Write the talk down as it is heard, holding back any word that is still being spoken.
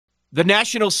The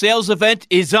national sales event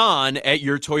is on at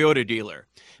your Toyota dealer,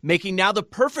 making now the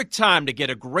perfect time to get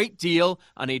a great deal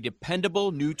on a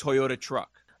dependable new Toyota truck.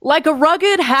 Like a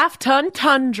rugged half-ton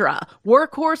Tundra,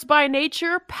 workhorse by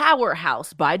nature,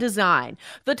 powerhouse by design.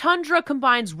 The Tundra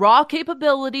combines raw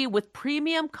capability with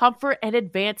premium comfort and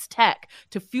advanced tech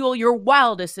to fuel your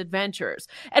wildest adventures.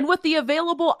 And with the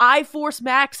available iForce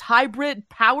Max hybrid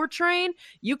powertrain,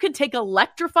 you can take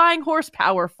electrifying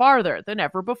horsepower farther than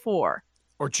ever before.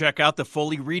 Or check out the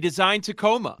fully redesigned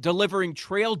Tacoma, delivering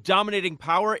trail-dominating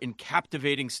power in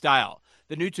captivating style.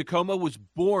 The new Tacoma was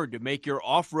born to make your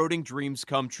off-roading dreams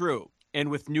come true.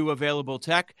 And with new available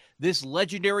tech, this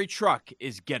legendary truck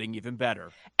is getting even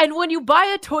better. And when you buy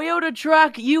a Toyota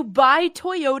truck, you buy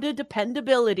Toyota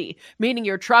dependability, meaning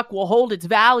your truck will hold its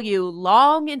value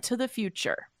long into the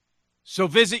future. So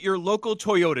visit your local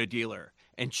Toyota dealer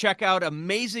and check out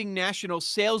amazing national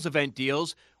sales event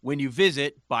deals when you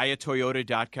visit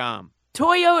buyatoyota.com.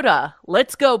 Toyota,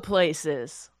 let's go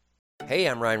places. Hey,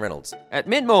 I'm Ryan Reynolds. At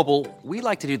Mint Mobile, we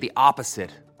like to do the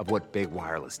opposite of what Big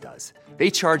Wireless does.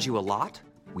 They charge you a lot,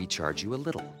 we charge you a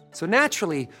little. So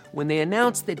naturally, when they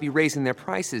announced they'd be raising their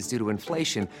prices due to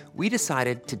inflation, we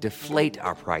decided to deflate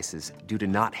our prices due to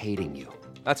not hating you.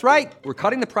 That's right. We're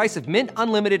cutting the price of Mint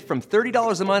Unlimited from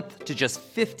 $30 a month to just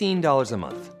 $15 a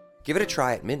month. Give it a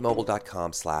try at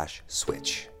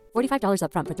mintmobile.com/switch. $45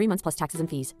 up front for 3 months plus taxes and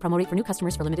fees. Promo rate for new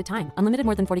customers for limited time. Unlimited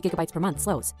more than 40 gigabytes per month.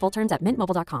 Slows full terms at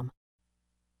mintmobile.com.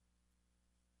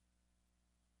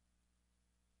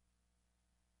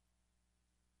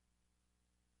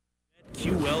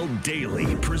 BetQL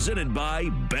Daily, presented by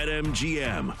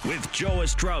BetMGM with Joe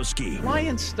Ostrowski.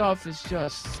 Lion stuff is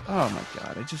just, oh my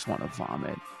God, I just want to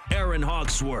vomit. Aaron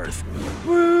Hawksworth.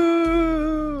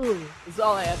 Woo! That's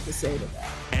all I have to say to that.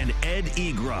 And Ed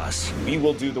Egros. We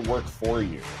will do the work for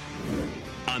you.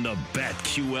 On the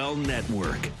BetQL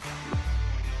Network.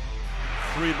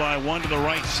 3-by-1 to the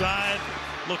right side.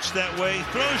 Looks that way.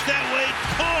 Throws that way.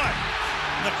 Caught.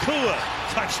 Nakua.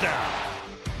 Touchdown.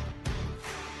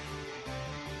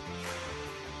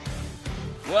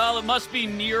 Well, it must be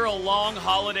near a long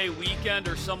holiday weekend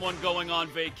or someone going on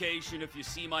vacation if you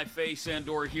see my face and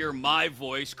or hear my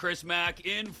voice. Chris Mack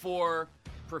in for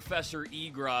Professor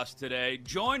Egros today,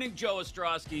 joining Joe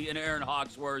Ostrowski and Aaron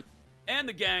Hawksworth and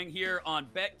the gang here on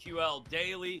BetQL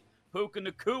Daily. Puka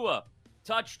Nakua,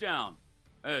 touchdown.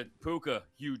 Puka,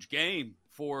 huge game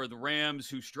for the Rams,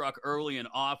 who struck early and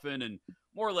often and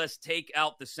more or less take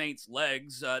out the Saints'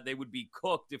 legs. They would be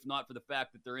cooked if not for the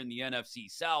fact that they're in the NFC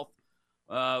South.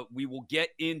 We will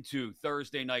get into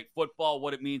Thursday Night Football,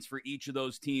 what it means for each of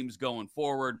those teams going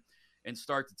forward, and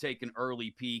start to take an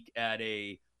early peek at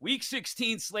a Week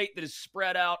 16 slate that is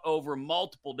spread out over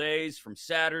multiple days from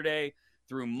Saturday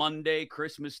through Monday,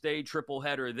 Christmas Day, triple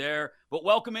header there. But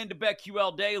welcome into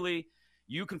BetQL Daily.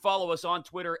 You can follow us on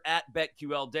Twitter at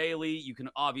BetQL Daily. You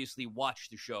can obviously watch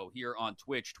the show here on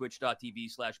Twitch,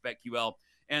 twitch.tv/BetQL,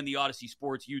 and the Odyssey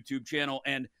Sports YouTube channel.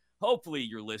 And hopefully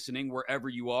you're listening wherever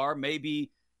you are. Maybe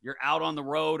you're out on the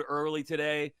road early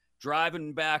today,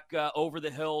 driving back over the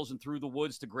hills and through the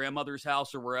woods to grandmother's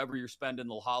house or wherever you're spending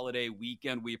the holiday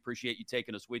weekend. We appreciate you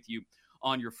taking us with you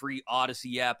on your free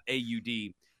Odyssey app,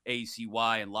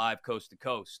 AUDACY, and live coast to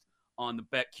coast on the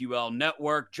BetQL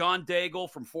network. John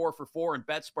Daigle from 4 for 4 and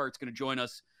BetSpart's going to join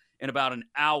us in about an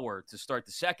hour to start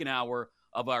the second hour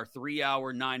of our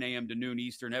 3-hour, 9 a.m. to noon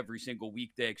Eastern every single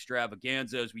weekday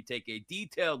extravaganza as we take a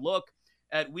detailed look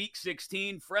at Week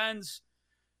 16. Friends,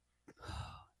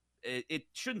 it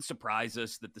shouldn't surprise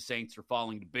us that the Saints are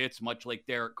falling to bits, much like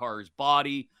Derek Carr's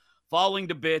body, falling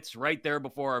to bits right there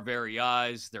before our very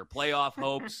eyes. Their playoff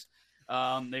hopes,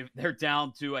 they're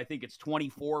down to, I think it's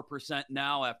 24%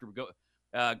 now after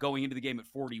going into the game at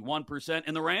 41%.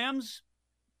 And the Rams,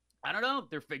 I don't know,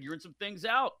 they're figuring some things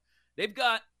out. They've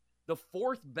got the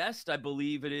fourth best, I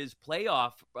believe it is,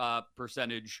 playoff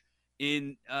percentage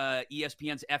in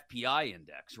ESPN's FPI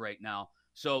index right now.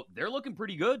 So they're looking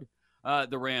pretty good,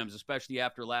 the Rams, especially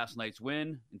after last night's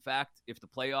win. In fact, if the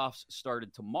playoffs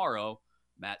started tomorrow,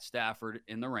 Matt Stafford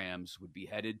and the Rams would be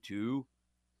headed to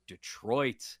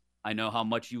Detroit. I know how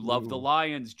much you love the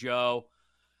Lions, Joe.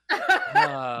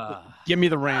 Give me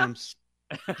the Rams.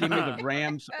 Give me the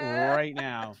Rams right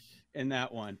now in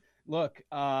that one. Look,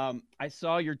 I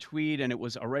saw your tweet and it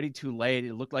was already too late.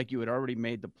 It looked like you had already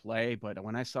made the play, but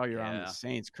when I saw you're on the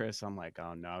Saints, Chris, I'm like,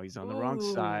 oh no, he's on the wrong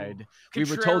side. We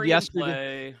were told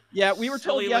yesterday. Yeah, we were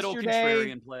told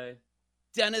yesterday. Play.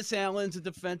 Dennis Allen's a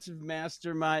defensive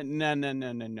mastermind.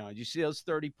 No. You see those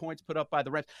 30 points put up by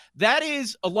the Rams? That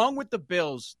is, along with the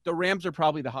Bills, the Rams are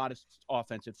probably the hottest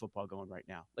offensive football going right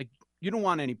now. Like, you don't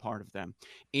want any part of them.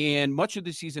 And much of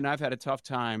the season, I've had a tough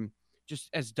time just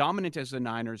as dominant as the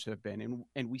Niners have been,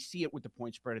 and we see it with the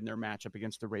point spread in their matchup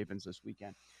against the Ravens this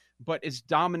weekend, but as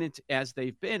dominant as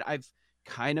they've been, I've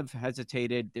kind of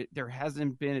hesitated. There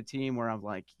hasn't been a team where I'm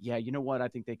like, yeah, you know what? I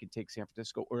think they could take San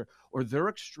Francisco, or they're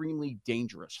extremely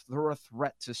dangerous. They're a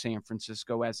threat to San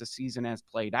Francisco as the season has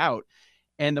played out.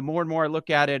 And the more and more I look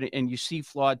at it, and you see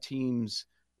flawed teams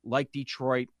like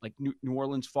Detroit, like New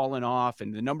Orleans falling off,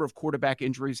 and the number of quarterback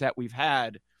injuries that we've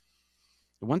had,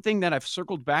 the one thing that I've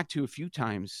circled back to a few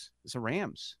times is the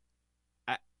Rams.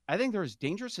 I think they're as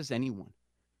dangerous as anyone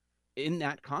in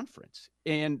that conference.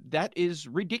 And that is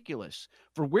ridiculous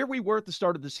for where we were at the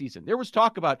start of the season. There was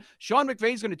talk about Sean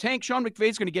McVay's going to tank. Sean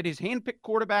McVay's going to get his handpicked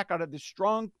quarterback out of this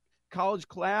strong college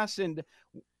class. And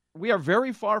we are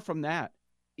very far from that.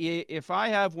 If I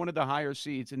have one of the higher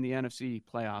seeds in the NFC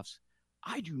playoffs,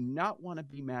 I do not want to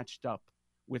be matched up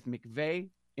with McVay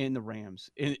and the Rams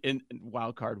in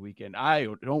wild card weekend. I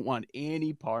don't want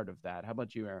any part of that. How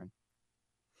about you, Aaron?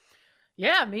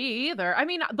 Yeah, me either. I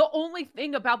mean, the only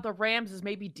thing about the Rams is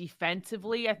maybe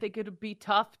defensively, I think it would be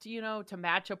tough to, to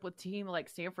match up with a team like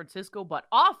San Francisco, but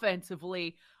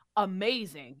offensively,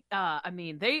 amazing. I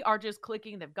mean, they are just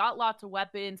clicking. They've got lots of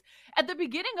weapons. At the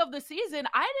beginning of the season,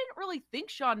 I didn't really think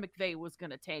Sean McVay was going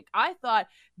to take. I thought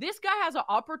this guy has an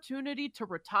opportunity to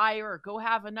retire or go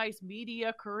have a nice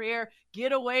media career,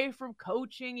 get away from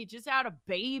coaching. He just had a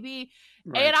baby.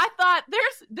 Right. And I thought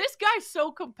this guy's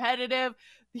so competitive.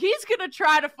 He's going to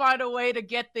try to find a way to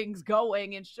get things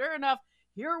going. And sure enough,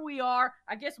 here we are.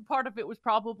 I guess part of it was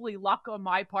probably luck on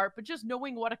my part, but just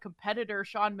knowing what a competitor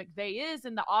Sean McVay is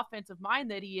and the offensive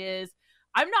mind that he is,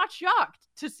 I'm not shocked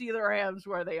to see the Rams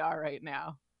where they are right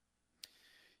now.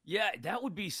 Yeah, that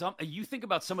would be something. You think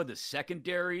about some of the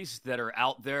secondaries that are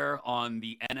out there on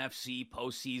the NFC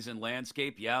postseason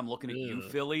landscape. Yeah, I'm looking at you,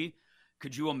 Philly.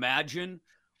 Could you imagine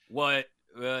what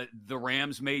the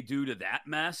Rams may do to that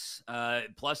mess?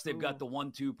 Plus, they've got the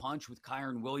 1-2 punch with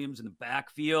Kyren Williams in the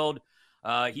backfield.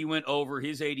 He went over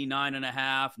his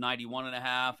 89.5,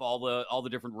 91.5, all the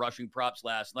different rushing props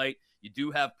last night. You do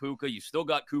have Puka. You still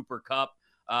got Cooper Kupp.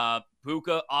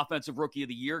 Puka, offensive rookie of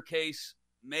the year case,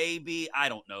 maybe. I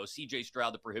don't know. CJ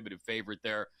Stroud, the prohibitive favorite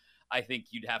there. I think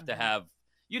you'd have to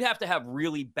have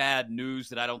really bad news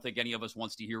that I don't think any of us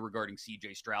wants to hear regarding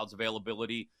CJ Stroud's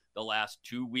availability the last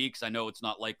 2 weeks. I know it's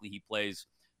not likely he plays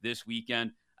this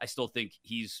weekend. I still think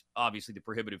he's obviously the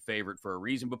prohibitive favorite for a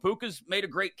reason. But Puka's made a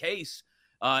great case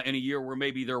in a year where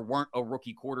maybe there weren't a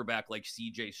rookie quarterback like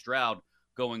CJ Stroud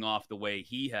going off the way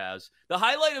he has. The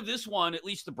highlight of this one, at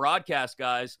least the broadcast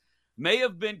guys, may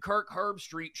have been Kirk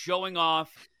Herbstreit showing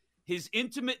off his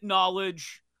intimate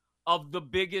knowledge of the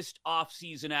biggest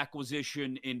offseason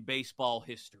acquisition in baseball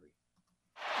history.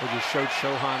 They just showed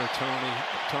Shohan or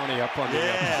Tony up on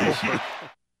the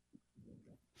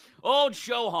Old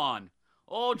Shohan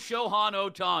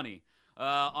Ohtani.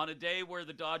 On a day where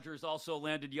the Dodgers also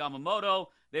landed Yamamoto,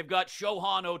 they've got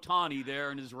Shohan Ohtani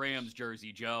there in his Rams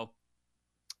jersey, Joe.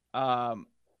 I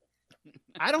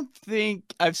don't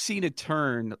think I've seen a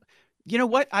turn. You know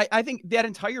what? I think that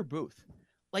entire booth,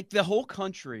 like the whole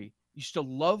country, used to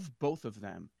love both of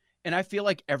them. And I feel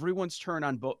like everyone's turned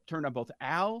on both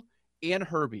Al and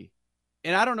Herbie.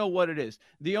 And I don't know what it is.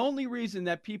 The only reason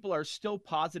that people are still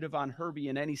positive on Herbie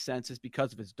in any sense is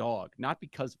because of his dog, not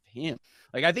because of him.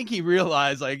 Like, I think he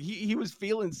realized, like, he was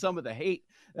feeling some of the hate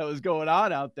that was going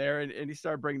on out there, and he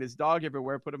started bringing his dog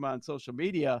everywhere, put him on social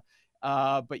media.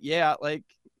 But yeah, like,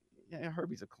 yeah,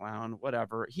 Herbie's a clown,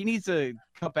 whatever. He needs to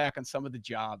cut back on some of the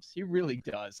jobs. He really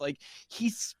does. Like,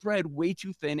 he's spread way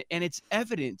too thin, and it's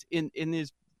evident in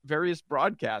his various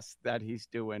broadcasts that he's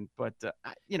doing, but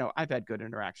I've had good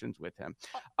interactions with him.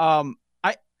 Go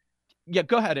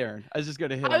ahead, Aaron. I was just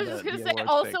gonna hit. I was just gonna say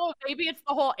also thing. Maybe it's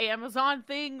the whole Amazon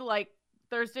thing, like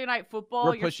Thursday Night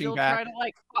Football. You're still trying to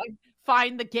like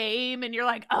find the game, and you're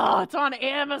like, oh, it's on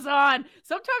Amazon.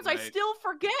 Sometimes I still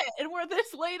forget, and we're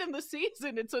this late in the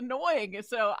season. It's annoying.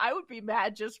 So I would be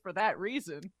mad just for that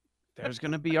reason. There's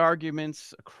going to be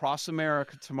arguments across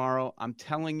America tomorrow. I'm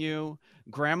telling you,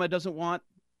 Grandma doesn't want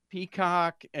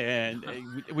Peacock, and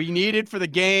we need it for the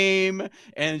game,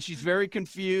 and she's very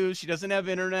confused. She doesn't have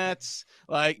internets.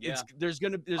 Like, there's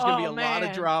gonna be a lot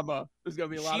of drama. There's gonna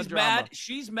be a lot of drama.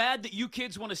 She's mad that you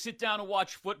kids want to sit down and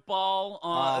watch football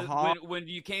when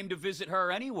you came to visit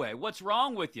her anyway. What's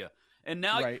wrong with you? And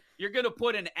now you're gonna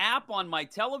put an app on my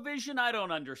television? I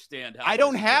don't understand how. I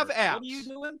don't have apps. What are you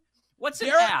doing? What's an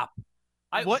app?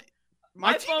 My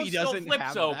phone TV still doesn't flips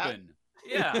have open.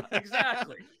 That. Yeah,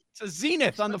 exactly. It's a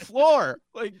Zenith on the floor.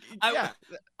 Like,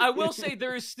 I will say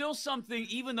there is still something,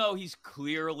 even though he's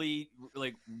clearly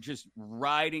like just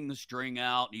riding the string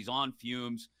out, he's on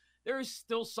fumes. there is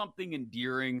still something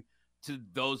endearing to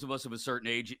those of us of a certain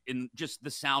age in just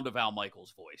the sound of Al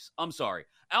Michaels' voice. I'm sorry.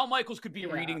 Al Michaels could be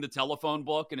reading the telephone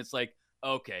book, and it's like,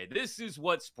 okay, this is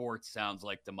what sports sounds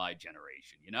like to my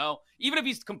generation, Even if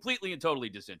he's completely and totally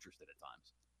disinterested at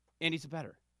times. And he's a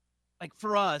better. Like,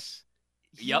 for us,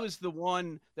 he was the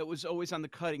one that was always on the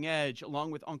cutting edge, along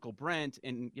with Uncle Brent.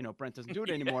 And, Brent doesn't do it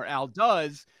anymore. Al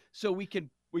does. So we can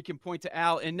point to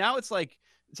Al. And now it's like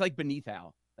beneath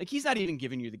Al. Like, he's not even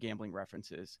giving you the gambling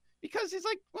references because he's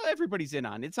like, well, everybody's in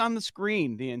on it. It's on the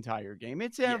screen the entire game.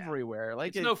 It's everywhere.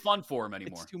 Like, it's no fun for him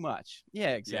anymore. It's too much.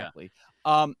 Yeah, exactly.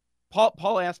 Yeah.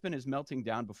 Paul Aspen is melting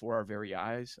down before our very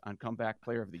eyes on Comeback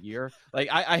Player of the Year. Like,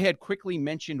 I had quickly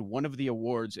mentioned one of the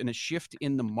awards in a shift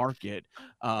in the market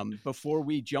before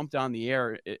we jumped on the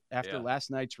air after last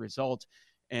night's result.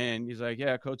 And he's like,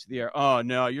 yeah, Coach of the Year. Oh,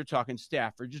 no, you're talking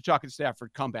Stafford. You're talking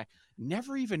Stafford comeback.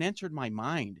 Never even entered my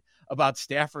mind about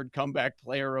Stafford Comeback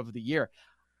Player of the Year.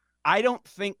 I don't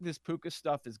think this Puka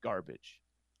stuff is garbage.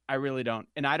 I really don't.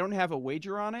 And I don't have a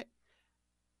wager on it.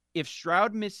 If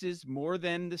Stroud misses more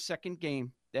than the second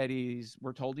game that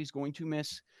we're told he's going to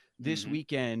miss this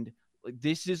weekend,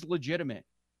 this is legitimate.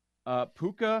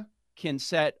 Puka can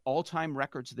set all-time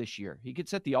records this year. He could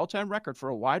set the all-time record for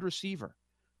a wide receiver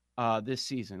this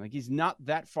season. Like, he's not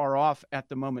that far off at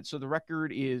the moment. So the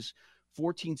record is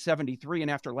 1473,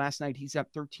 and after last night, he's at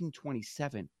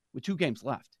 1327 with 2 games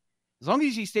left. As long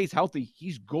as he stays healthy,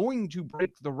 he's going to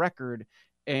break the record.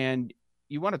 And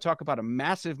you want to talk about a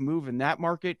massive move in that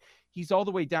market. He's all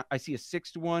the way down. I see a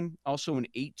 6-1, also an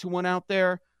 8-1 out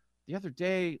there. The other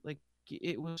day, like,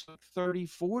 it was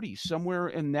 30-40, somewhere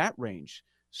in that range.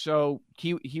 So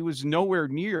he was nowhere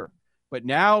near. But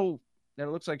now that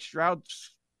it looks like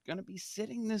Stroud's going to be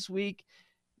sitting this week,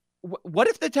 what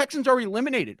if the Texans are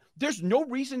eliminated? There's no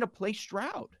reason to play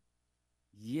Stroud.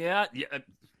 Yeah,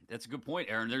 that's a good point,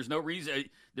 Aaron. There's no reason.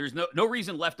 There's no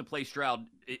reason left to play Stroud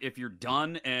if you're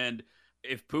done. And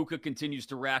if Puka continues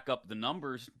to rack up the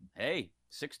numbers, hey,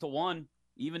 6-1,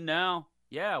 even now,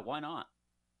 yeah, why not?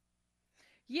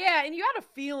 Yeah, and you had a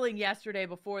feeling yesterday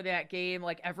before that game,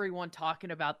 like everyone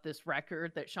talking about this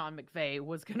record, that Sean McVay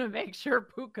was going to make sure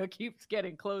Puka keeps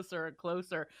getting closer and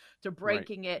closer to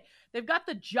breaking it. They've got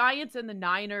the Giants and the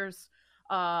Niners,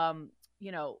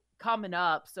 coming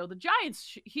up. So the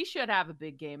Giants, he should have a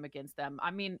big game against them.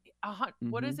 I mean,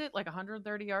 what is it, like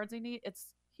 130 yards he needs?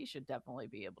 He should definitely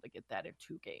be able to get that in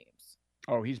 2 games.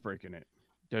 Oh, he's breaking it.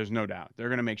 There's no doubt. They're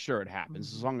going to make sure it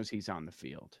happens as long as he's on the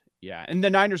field. Yeah. And the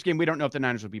Niners game, we don't know if the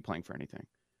Niners will be playing for anything.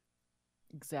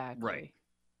 Exactly. Right.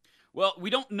 Well,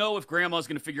 we don't know if Grandma's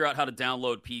going to figure out how to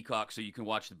download Peacock so you can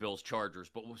watch the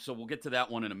Bills-Chargers, so we'll get to that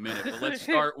one in a minute. But let's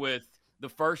start with the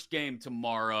first game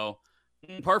tomorrow.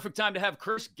 Perfect time to have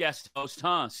Chris guest host,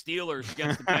 huh? Steelers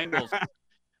against the Bengals.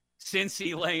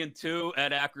 Cincy laying 2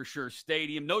 at Acrisure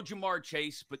Stadium. No Jamar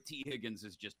Chase, but T. Higgins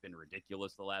has just been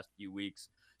ridiculous the last few weeks.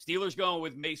 Steelers going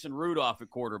with Mason Rudolph at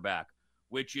quarterback,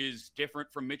 which is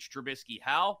different from Mitch Trubisky.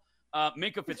 How?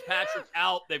 Minkah Fitzpatrick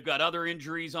out. They've got other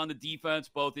injuries on the defense,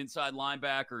 both inside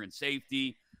linebacker and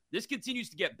safety. This continues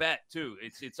to get bet, too.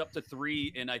 It's up to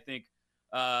 3 in, I think,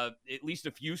 at least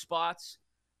a few spots.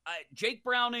 Jake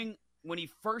Browning, when he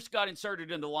first got inserted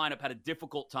in the lineup, had a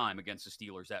difficult time against the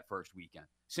Steelers that first weekend.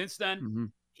 Since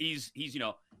then, he's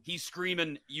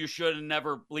screaming, "You should have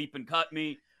never bleep and cut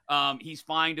me." He's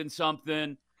finding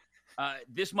something.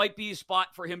 This might be a spot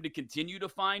for him to continue to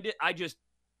find it.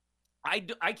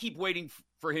 I keep waiting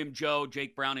for him,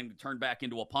 Jake Browning, to turn back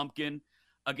into a pumpkin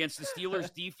against the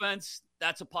Steelers defense.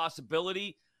 That's a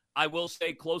possibility. I will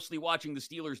say, closely watching the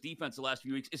Steelers defense the last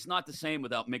few weeks, it's not the same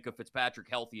without Minkah Fitzpatrick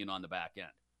healthy and on the back end.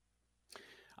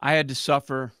 I had to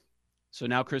suffer, so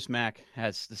now Chris Mack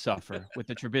has to suffer with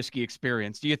the Trubisky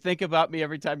experience. Do you think about me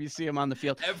every time you see him on the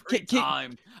field? Every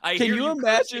time. I hear you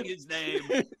imagine his name.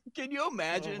 Can you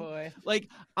imagine? Oh boy. Like,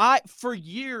 for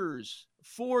years,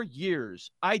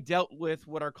 I dealt with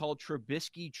what are called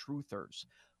Trubisky truthers.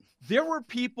 There were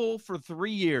people for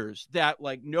 3 years that,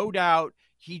 like, no doubt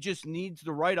he just needs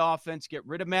the right offense, get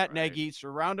rid of Matt Nagy,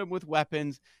 surround him with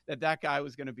weapons, that guy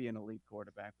was going to be an elite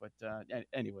quarterback. But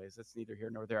anyways, that's neither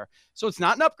here nor there. So it's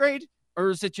not an upgrade,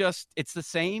 or is it just it's the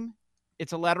same?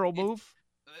 It's a lateral move?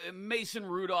 Mason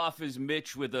Rudolph is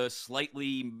Mitch with a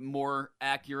slightly more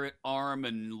accurate arm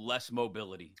and less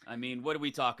mobility. I mean, what are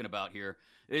we talking about here?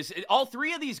 All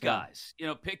 3 of these guys,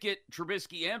 Pickett,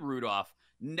 Trubisky, and Rudolph,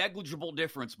 negligible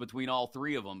difference between all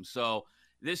 3 of them. So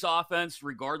this offense,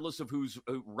 regardless of who's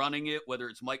running it, whether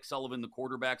it's Mike Sullivan, the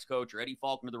quarterback's coach, or Eddie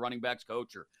Faulkner, the running backs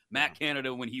coach, or Matt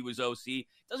Canada when he was OC, it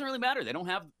doesn't really matter. They don't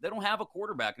have a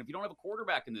quarterback, and if you don't have a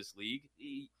quarterback in this league,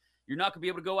 you're not going to be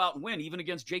able to go out and win, even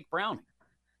against Jake Browning.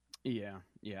 Yeah.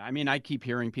 Yeah. I mean, I keep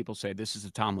hearing people say this is a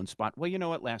Tomlin spot. Well, you know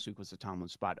what? Last week was the Tomlin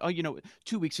spot. Oh,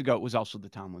 2 weeks ago, it was also the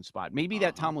Tomlin spot. Maybe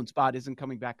that Tomlin spot isn't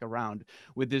coming back around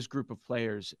with this group of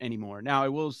players anymore. Now, I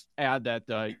will add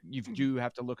that you do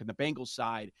have to look at the Bengals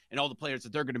side and all the players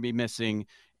that they're going to be missing,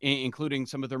 including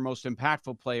some of their most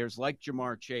impactful players like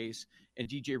Jamar Chase and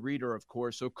DJ Reader, of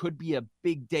course. So it could be a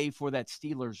big day for that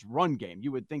Steelers run game.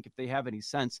 You would think if they have any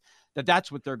sense that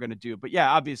that's what they're going to do. But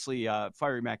yeah, obviously,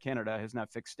 Fiery Matt Canada has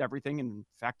not fixed everything. And in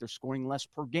fact, they're scoring less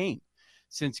per game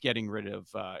since getting rid of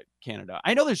Canada.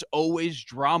 I know there's always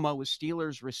drama with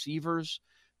Steelers receivers,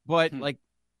 but like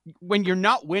when you're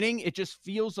not winning, it just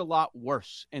feels a lot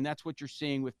worse. And that's what you're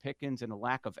seeing with Pickens and a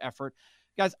lack of effort.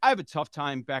 Guys, I have a tough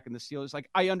time backing the Steelers. Like,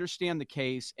 I understand the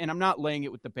case, and I'm not laying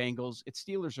it with the Bengals. It's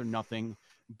Steelers or nothing,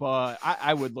 but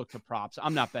I would look to props.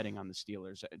 I'm not betting on the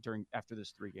Steelers after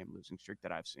this 3-game losing streak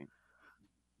that I've seen.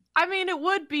 I mean, it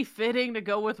would be fitting to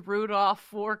go with Rudolph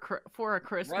for a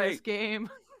Christmas game.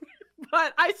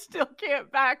 But I still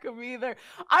can't back him either.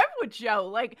 I'm with Joe.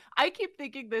 Like, I keep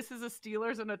thinking this is a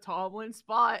Steelers and a Tomlin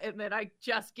spot, and then I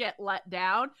just get let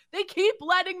down. They keep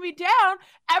letting me down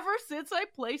ever since I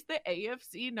placed the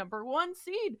AFC #1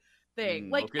 seed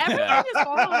thing. Like, everything is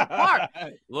falling apart.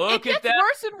 Look it at gets that.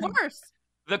 worse and worse.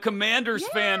 The Commanders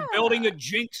fan building a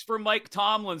jinx for Mike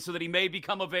Tomlin so that he may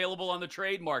become available on the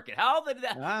trade market. How did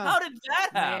that happen?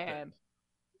 Man.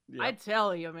 Yep. I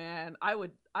tell you, man, I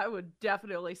would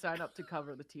definitely sign up to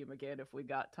cover the team again if we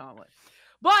got Tomlin.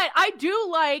 But I do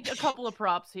like a couple of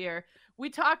props here. We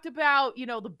talked about, the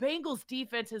Bengals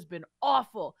defense has been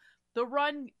awful. The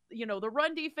run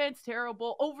defense,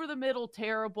 terrible. Over the middle,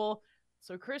 terrible.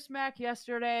 So Chris Mack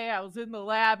yesterday, I was in the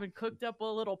lab and cooked up a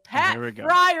little Pat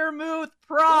Freiermuth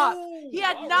prop. Ooh, he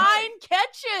had 9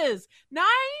 catches. 9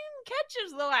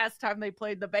 catches the last time they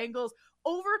played the Bengals.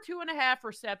 Over 2.5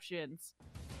 receptions.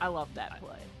 I love that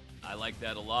play. I like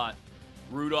that a lot.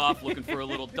 Rudolph looking for a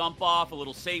little dump off, a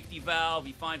little safety valve.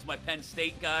 He finds my Penn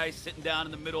State guy sitting down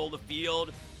in the middle of the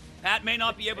field. Pat may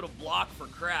not be able to block for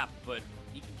crap, but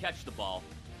he can catch the ball.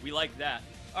 We like that.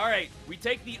 All right, we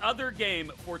take the other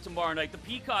game for tomorrow night, the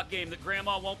Peacock game that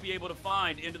Grandma won't be able to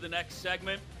find, into the next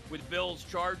segment with Bills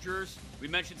Chargers. We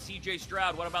mentioned C.J.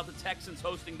 Stroud. What about the Texans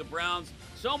hosting the Browns?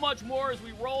 So much more as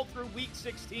we roll through Week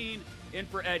 16. In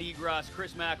for Ed Egros,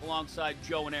 Chris Mack alongside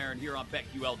Joe and Aaron here on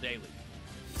BetQL Daily.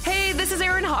 Hey, this is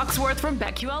Aaron Hawksworth from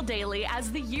BetQL Daily.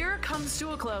 As the year comes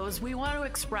to a close, we want to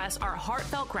express our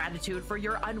heartfelt gratitude for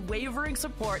your unwavering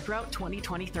support throughout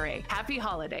 2023. Happy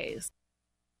holidays.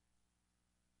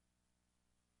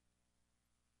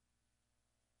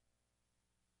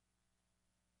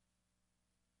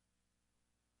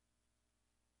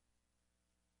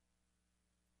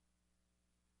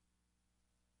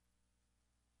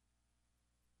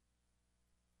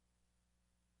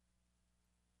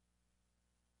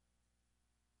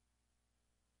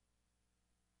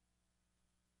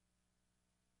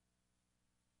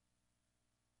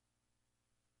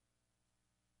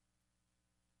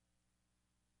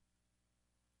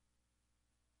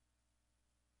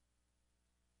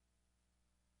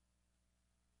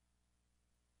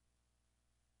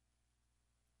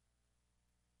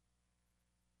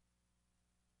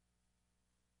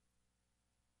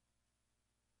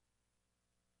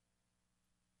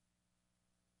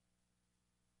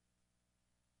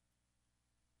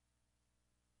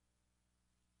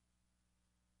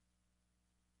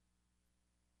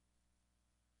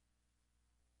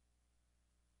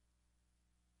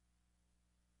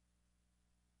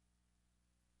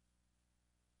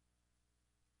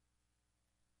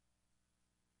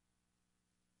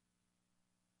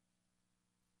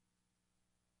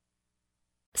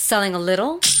 Selling a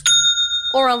little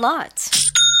or a lot?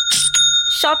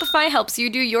 Shopify helps you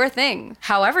do your thing,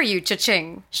 however you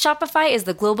cha-ching. Shopify is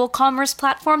the global commerce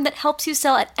platform that helps you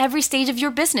sell at every stage of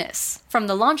your business. From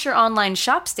the launch your online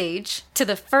shop stage, to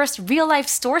the first real-life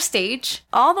store stage,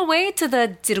 all the way to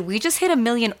the did we just hit 1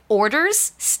 million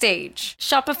orders stage.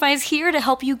 Shopify's here to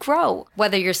help you grow.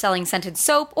 Whether you're selling scented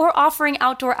soap or offering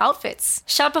outdoor outfits,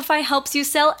 Shopify helps you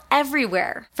sell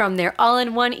everywhere. From their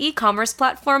all-in-one e-commerce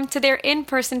platform to their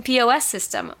in-person POS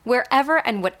system, wherever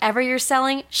and whatever you're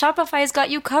selling, Shopify's got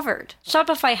you covered.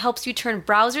 Shopify helps you turn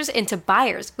browsers into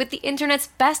buyers with the internet's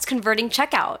best converting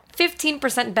checkout.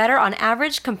 15% better on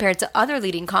average compared to other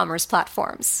leading commerce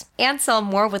platforms. And sell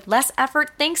more with less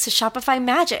effort thanks to Shopify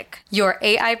Magic, your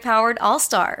AI-powered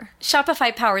all-star.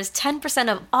 Shopify powers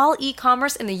 10% of all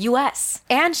e-commerce in the U.S.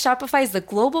 And Shopify is the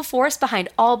global force behind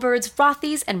Allbirds,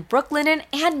 Rothy's, and Brooklinen,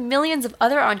 and millions of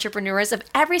other entrepreneurs of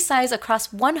every size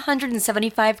across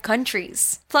 175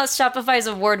 countries. Plus, Shopify's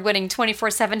award-winning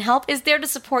 24/7 help is there to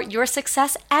support your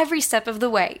success every step of the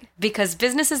way. Because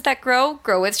businesses that grow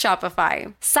with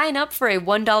Shopify. Sign up for a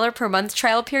 $1 per month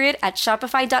trial period at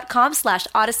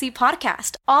shopify.com/Odyssey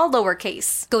Podcast, all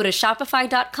lowercase. Go to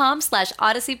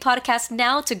shopify.com/Odyssey Podcast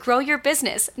now to grow your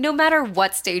business, no matter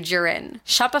what stage you're in.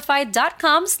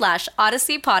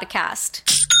 Shopify.com/Odyssey Podcast.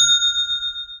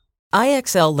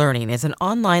 IXL Learning is an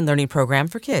online learning program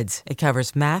for kids. It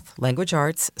covers math, language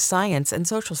arts, science, and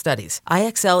social studies.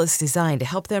 IXL is designed to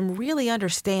help them really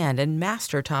understand and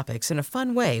master topics in a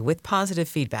fun way with positive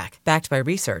feedback. Backed by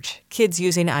research, kids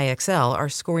using IXL are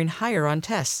scoring higher on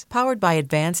tests, powered by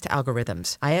advanced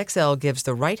algorithms. IXL gives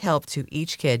the right help to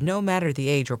each kid, no matter the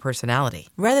age or personality.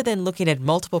 Rather than looking at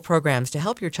multiple programs to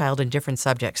help your child in different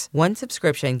subjects, one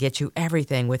subscription gets you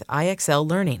everything with IXL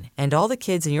Learning, and all the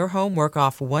kids in your home work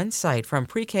off one site from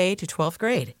pre-K to 12th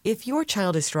grade. If your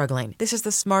child is struggling, this is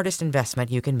the smartest investment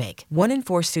you can make. 1 in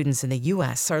 4 students in the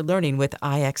U.S. are learning with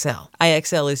IXL.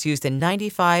 IXL is used in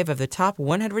 95 of the top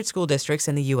 100 school districts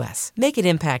in the U.S. Make an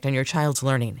impact on your child's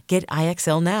learning. Get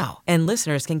IXL now. And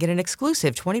listeners can get an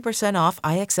exclusive 20% off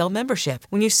IXL membership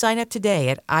when you sign up today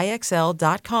at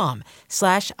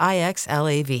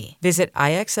IXL.com/IXLAV. Visit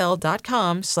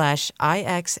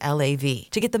IXL.com/IXLAV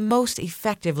to get the most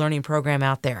effective learning program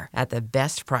out there at the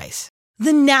best price.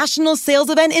 The national sales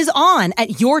event is on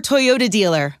at your Toyota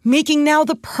dealer, making now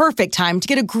the perfect time to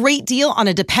get a great deal on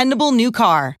a dependable new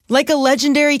car. Like a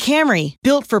legendary Camry,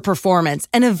 built for performance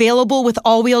and available with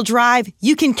all-wheel drive,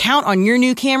 you can count on your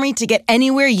new Camry to get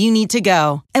anywhere you need to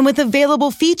go. And with available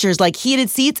features like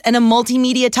heated seats and a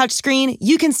multimedia touchscreen,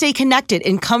 you can stay connected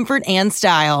in comfort and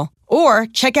style. Or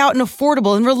check out an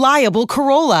affordable and reliable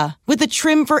Corolla with a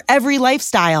trim for every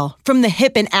lifestyle, from the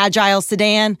hip and agile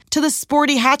sedan to the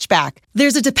sporty hatchback.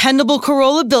 There's a dependable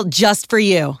Corolla built just for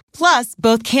you. Plus,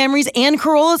 both Camrys and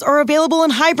Corollas are available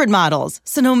in hybrid models,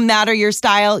 so no matter your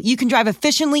style, you can drive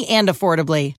efficiently and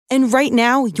affordably. And right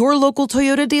now, your local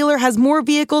Toyota dealer has more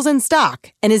vehicles in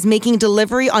stock and is making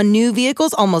delivery on new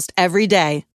vehicles almost every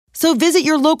day. So visit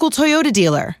your local Toyota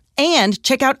dealer. And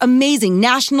check out amazing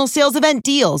national sales event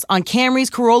deals on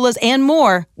Camrys, Corollas, and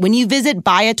more when you visit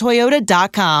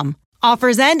buyatoyota.com.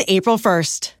 Offers end April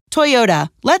 1st. Toyota,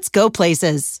 let's go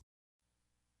places.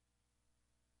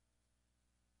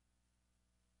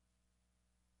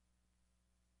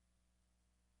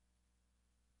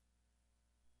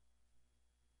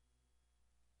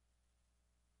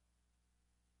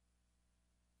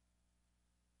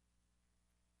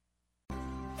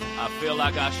 I feel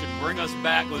like I should bring us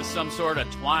back with some sort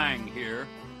of twang here.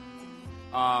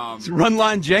 It's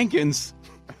Runline Jenkins.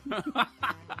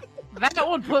 That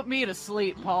one put me to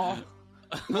sleep, Paul.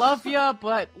 Love ya,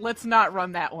 but let's not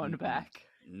run that one back.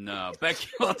 No.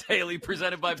 BetQL Daily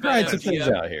presented by Trying some things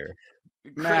BetMGM. out here.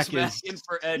 Chris Mack in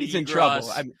for Eddie. He's in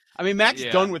trouble. I mean, Mac's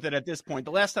Yeah. done with it at this point.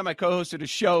 The last time I co-hosted a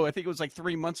show, I think it was like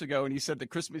 3 months ago, and he said the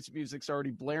Christmas music's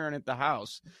already blaring at the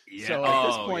house. Yeah. So at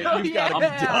this point, yeah. we've got to be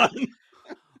done.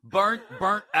 Burnt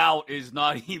out does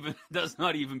not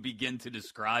even begin to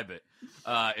describe it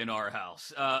in our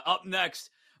house. Up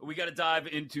next, we got to dive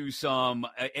into some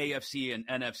AFC and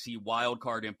NFC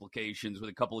wildcard implications with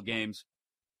a couple of games.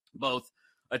 Both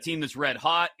a team that's red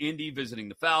hot, Indy visiting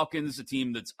the Falcons, a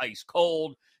team that's ice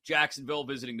cold, Jacksonville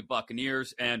visiting the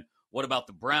Buccaneers, and what about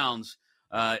the Browns?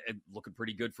 Looking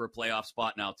pretty good for a playoff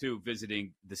spot now too,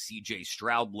 visiting the CJ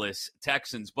Stroudless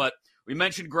Texans. But we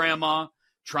mentioned Grandma.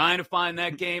 Trying to find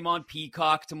that game on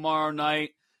Peacock tomorrow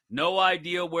night. No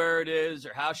idea where it is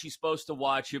or how she's supposed to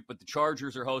watch it, but the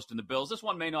Chargers are hosting the Bills. This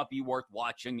one may not be worth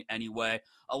watching anyway.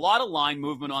 A lot of line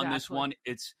movement on this one.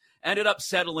 It's ended up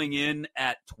settling in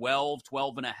at 12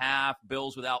 and a half.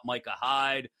 Bills without Micah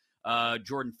Hyde,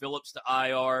 Jordan Phillips to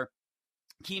IR,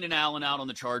 Keenan Allen out on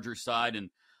the Chargers side,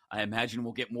 and I imagine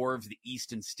we'll get more of the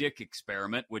Easton Stick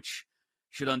experiment, which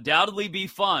should undoubtedly be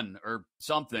fun or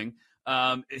something.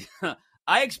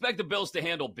 I expect the Bills to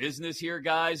handle business here,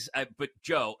 guys. But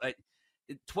Joe,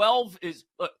 12 is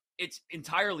it's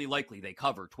entirely likely they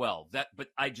cover 12. But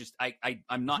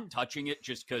I'm not touching it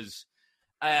just because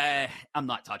I'm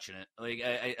not touching it. Like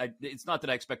it's not that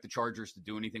I expect the Chargers to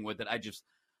do anything with it.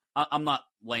 I'm not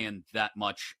laying that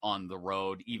much on the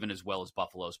road, even as well as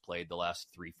Buffalo's played the last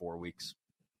 3-4 weeks.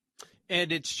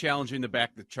 And it's challenging to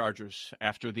back the Chargers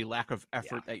after the lack of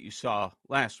effort that you saw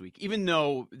last week, even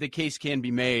though the case can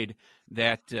be made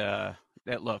that,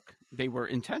 look, they were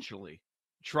intentionally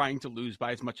trying to lose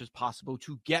by as much as possible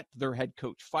to get their head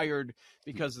coach fired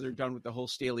because they're done with the whole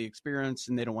Staley experience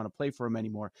and they don't want to play for him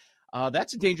anymore.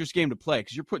 That's a dangerous game to play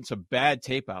because you're putting some bad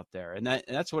tape out there, and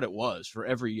that's what it was for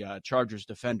every Chargers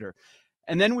defender.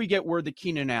 And then we get word that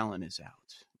Keenan Allen is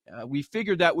out. We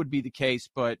figured that would be the case,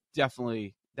 but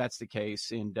definitely that's the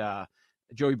case. And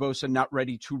Joey Bosa not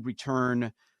ready to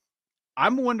return.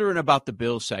 I'm wondering about the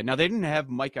Bills side. Now, they didn't have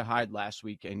Micah Hyde last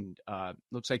week, and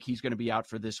looks like he's going to be out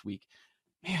for this week.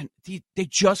 Man, they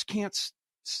just can't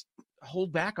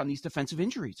hold back on these defensive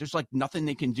injuries. There's like nothing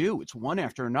they can do. It's one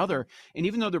after another. And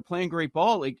even though they're playing great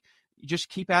ball, like you just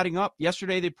keep adding up.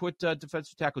 Yesterday, they put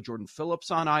defensive tackle Jordan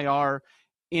Phillips on IR.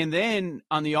 And then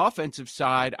on the offensive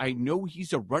side, I know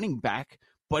he's a running back,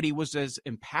 but he was as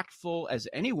impactful as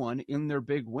anyone in their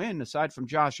big win, aside from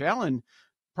Josh Allen,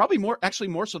 probably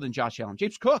more so than Josh Allen.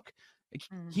 James Cook,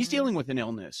 he's dealing with an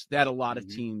illness that a lot of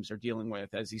teams are dealing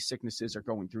with as these sicknesses are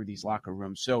going through these locker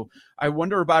rooms. So I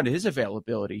wonder about his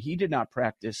availability. He did not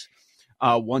practice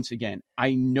once again.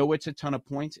 I know it's a ton of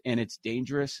points and it's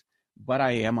dangerous, but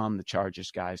I am on the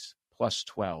Chargers, guys, plus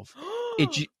 12.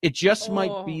 It just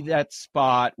might be that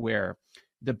spot where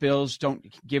the Bills don't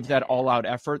give that all-out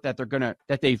effort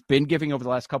that they've been giving over the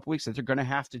last couple weeks that they're gonna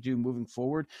have to do moving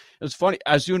forward. It was funny.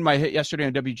 I was doing my hit yesterday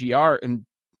on WGR, and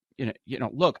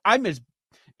look,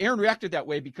 Aaron reacted that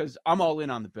way because I'm all in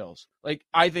on the Bills. Like,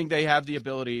 I think they have the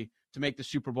ability to make the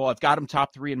Super Bowl. I've got them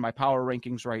top 3 in my power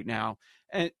rankings right now,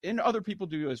 and other people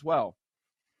do as well.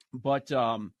 But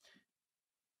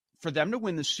for them to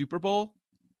win the Super Bowl,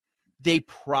 they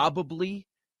probably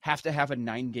have to have a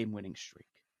 9-game winning streak.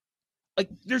 Like,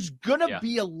 there's going to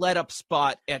be a let-up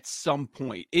spot at some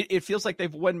point. It feels like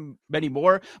they've won many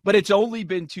more, but it's only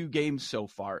been 2 games so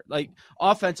far. Like,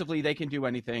 offensively, they can do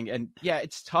anything. And, yeah,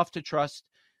 it's tough to trust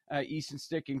Easton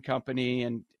Stick and company,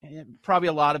 and probably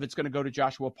a lot of it's going to go to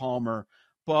Joshua Palmer.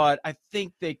 But I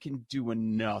think they can do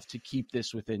enough to keep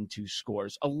this within 2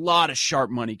 scores. A lot of sharp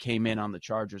money came in on the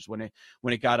Chargers when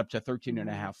it got up to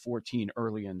 13.5, 14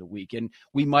 early in the week. And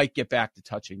we might get back to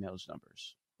touching those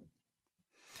numbers.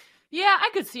 Yeah, I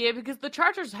could see it because the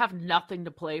Chargers have nothing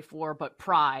to play for but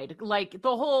pride. Like,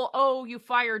 the whole, you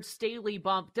fired Staley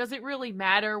bump doesn't really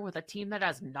matter with a team that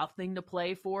has nothing to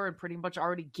play for and pretty much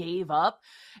already gave up.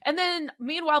 And then,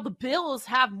 meanwhile, the Bills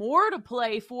have more to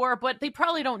play for, but they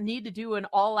probably don't need to do an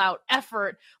all-out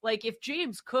effort. Like, if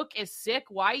James Cook is sick,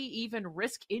 why even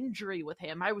risk injury with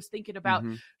him? I was thinking about,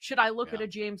 should I look at a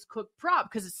James Cook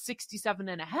prop? Because it's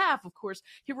 67.5. Of course,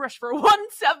 he rushed for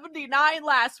 179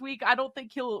 last week. I don't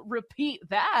think he'll repeat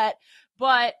that,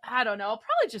 but I don't know. I'll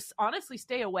probably just honestly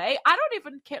stay away. I don't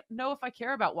even know if I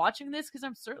care about watching this because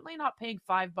I'm certainly not paying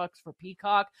 $5 for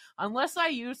Peacock unless I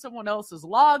use someone else's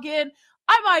login.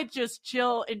 I might just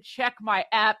chill and check my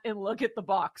app and look at the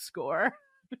box score.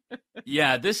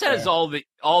 Yeah, this has all the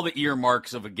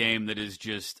earmarks of a game that is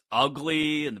just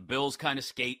ugly, and the Bills kind of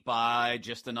skate by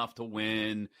just enough to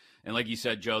win. And like you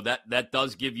said, Joe, that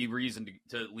does give you reason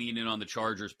to lean in on the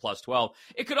Chargers plus 12.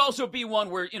 It could also be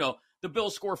one where, the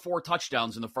Bills score 4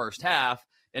 touchdowns in the first half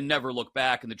and never look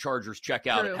back, and the Chargers check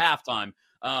out at halftime.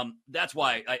 That's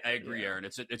why I agree, Aaron.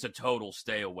 It's a total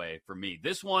stay away for me.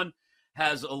 This one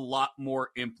has a lot more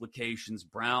implications.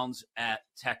 Browns at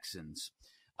Texans.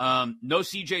 No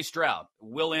CJ Stroud.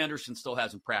 Will Anderson still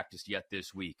hasn't practiced yet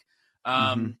this week.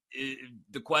 The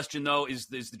question, though, is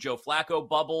the Joe Flacco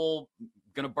bubble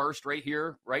going to burst right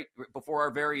here, right before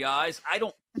our very eyes?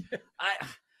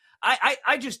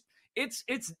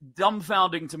 It's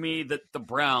dumbfounding to me that the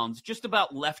Browns just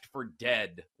about left for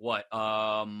dead,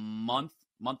 month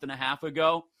and a half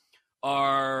ago,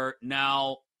 are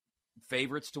now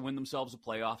favorites to win themselves a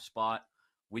playoff spot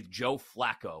with Joe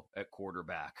Flacco at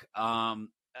quarterback.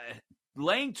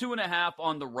 Laying 2.5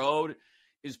 on the road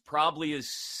is probably as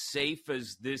safe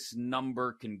as this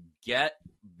number can get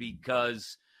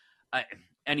because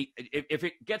if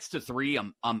it gets to 3,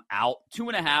 I'm out.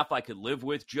 2.5 I could live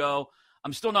with, Joe.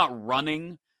 I'm still not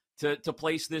running to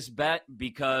place this bet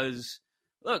because,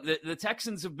 look, the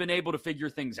Texans have been able to figure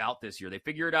things out this year. They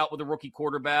figure it out with a rookie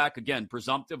quarterback. Again,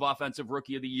 presumptive offensive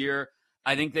rookie of the year.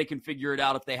 I think they can figure it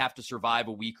out if they have to survive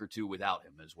a week or 2 without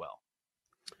him as well.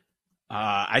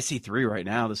 I see 3 right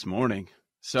now this morning.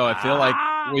 So I feel like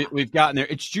we've gotten there.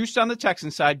 It's juiced on the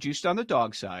Texan side, juiced on the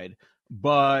dog side,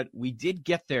 but we did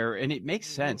get there, and it makes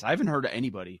sense. I haven't heard of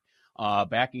anybody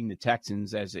backing the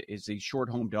Texans as a short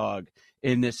home dog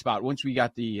in this spot. Once we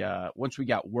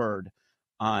got word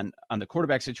on the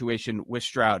quarterback situation with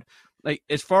Stroud, like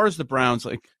as far as the Browns,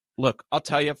 like Look, I'll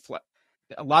tell you,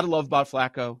 a lot of love about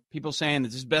Flacco. People saying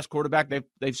this is the best quarterback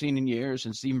they've seen in years,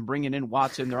 and even bringing in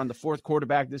Watson. They're on the fourth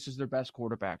quarterback. This is their best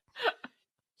quarterback.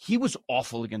 He was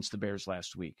awful against the Bears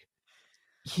last week.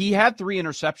 He had 3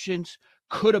 interceptions,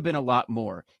 could have been a lot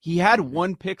more. He had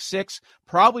 1 pick six,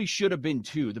 probably should have been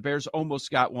 2. The Bears almost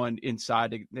got one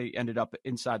inside. They ended up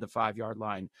inside the 5-yard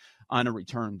line on a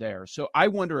return there. So I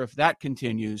wonder if that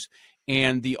continues,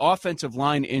 and the offensive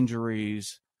line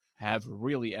injuries have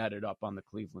really added up on the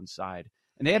Cleveland side.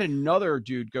 And they had another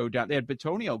dude go down. They had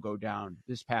Bitonio go down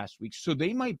this past week. So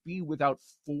they might be without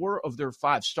 4 of their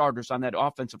 5 starters on that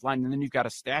offensive line. And then you've got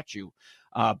a statue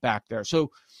back there.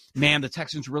 So, man, the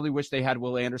Texans really wish they had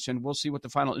Will Anderson. We'll see what the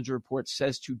final injury report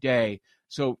says today.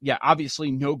 So, yeah,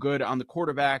 obviously no good on the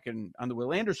quarterback and on the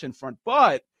Will Anderson front.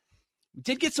 But we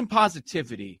did get some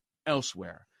positivity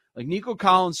elsewhere. Like Nico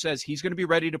Collins says he's going to be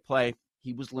ready to play.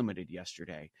 He was limited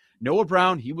yesterday. Noah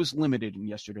Brown, he was limited in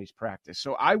yesterday's practice.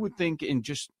 So I would think in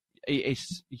just a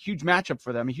huge matchup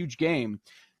for them, a huge game,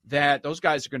 that those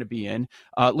guys are going to be in.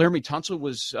 Laramie Tunsil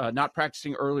was not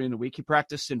practicing early in the week. He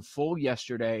practiced in full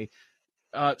yesterday.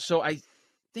 So I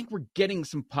think we're getting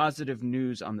some positive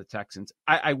news on the Texans.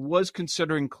 I was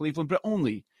considering Cleveland, but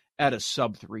only at a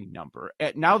sub-3 number.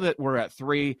 Now that we're at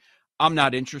 3, I'm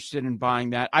not interested in buying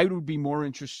that. I would be more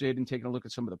interested in taking a look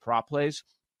at some of the prop plays.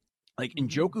 Like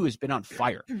Njoku has been on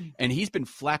fire, and he's been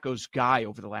Flacco's guy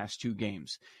over the last 2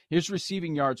 games. His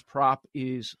receiving yards prop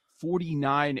is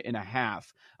 49.5.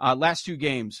 Last 2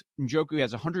 games, Njoku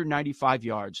has 195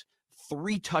 yards,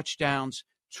 3 touchdowns,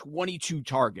 22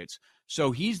 targets.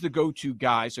 So he's the go-to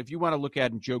guy. So if you want to look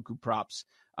at Njoku props,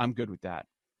 I'm good with that.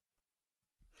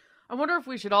 I wonder if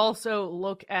we should also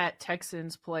look at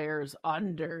Texans players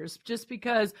unders, just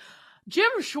because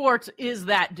Jim Schwartz is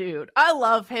that dude. I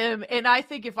love him, and I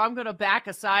think if I'm going to back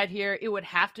a side here, it would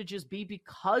have to just be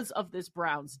because of this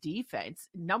Browns defense.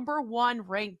 Number 1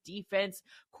 ranked defense,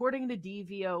 according to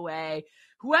DVOA.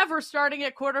 Whoever starting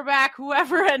at quarterback,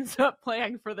 whoever ends up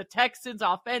playing for the Texans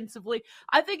offensively,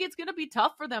 I think it's going to be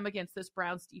tough for them against this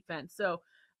Browns defense. So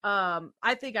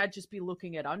I think I'd just be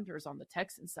looking at unders on the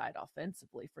Texans side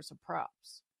offensively for some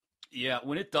props. Yeah,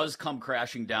 when it does come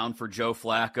crashing down for Joe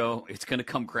Flacco, it's going to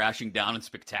come crashing down in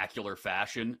spectacular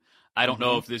fashion. I don't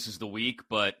know if this is the week,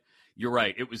 but you're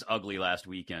right. It was ugly last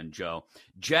weekend, Joe.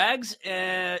 Jags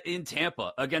in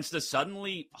Tampa against the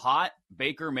suddenly hot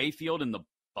Baker Mayfield and the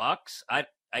Bucks. I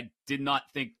did not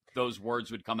think those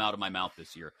words would come out of my mouth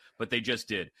this year, but they just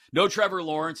did. No Trevor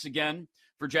Lawrence again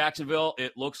for Jacksonville.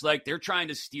 It looks like they're trying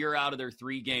to steer out of their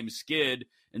 3-game skid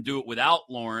and do it without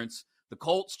Lawrence. The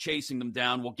Colts chasing them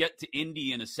down. We'll get to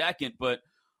Indy in a second, but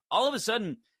all of a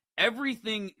sudden,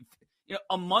 everything,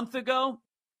 a month ago,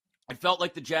 it felt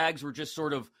like the Jags were just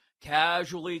sort of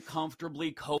casually,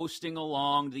 comfortably coasting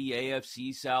along the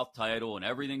AFC South title, and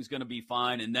everything's going to be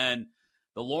fine. And then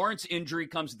the Lawrence injury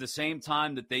comes at the same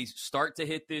time that they start to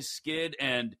hit this skid,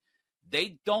 and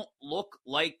they don't look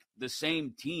like the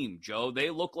same team, Joe. They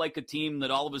look like a team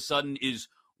that all of a sudden is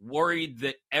worried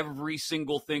that every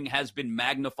single thing has been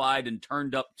magnified and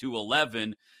turned up to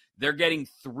 11. They're getting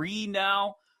 3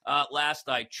 now. Last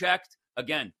I checked.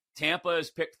 Again, Tampa has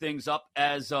picked things up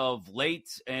as of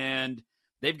late, and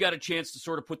they've got a chance to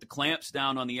sort of put the clamps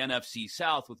down on the NFC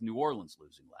South with New Orleans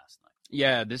losing last night.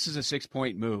 Yeah, this is a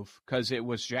 6-point move because it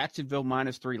was Jacksonville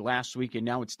 -3 last week, and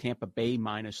now it's Tampa Bay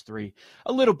 -3.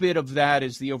 A little bit of that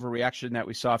is the overreaction that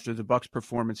we saw after the Bucs'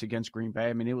 performance against Green Bay.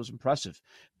 I mean, it was impressive.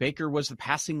 Baker was the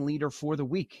passing leader for the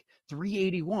week,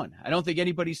 381. I don't think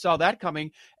anybody saw that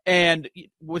coming. And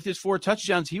with his 4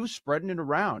 touchdowns, he was spreading it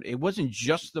around. It wasn't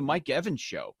just the Mike Evans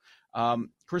show.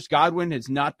 Chris Godwin has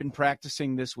not been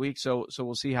practicing this week, so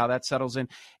we'll see how that settles in.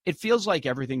 It feels like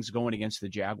everything's going against the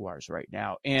Jaguars right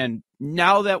now. And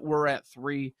now that we're at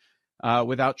 3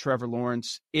 without Trevor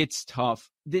Lawrence, it's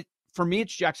tough. For me,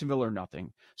 it's Jacksonville or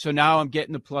nothing. So now I'm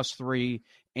getting the +3,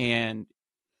 and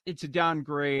it's a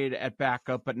downgrade at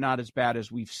backup, but not as bad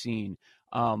as we've seen.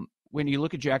 When you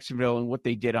look at Jacksonville and what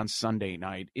they did on Sunday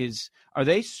night, are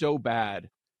they so bad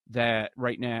that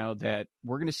right now that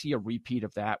we're going to see a repeat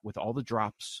of that with all the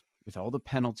drops, with all the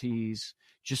penalties,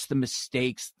 just the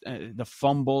mistakes, the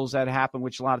fumbles that happen,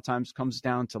 which a lot of times comes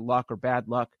down to luck or bad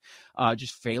luck,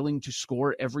 just failing to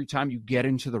score every time you get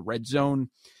into the red zone.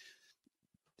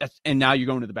 And now you're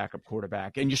going to the backup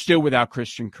quarterback, and you're still without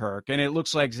Christian Kirk. And it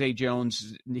looks like Zay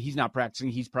Jones, he's not practicing.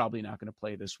 He's probably not going to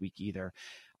play this week either.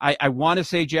 I want to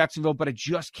say Jacksonville, but I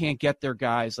just can't get their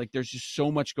guys. Like, there's just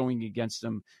so much going against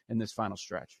them in this final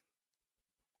stretch.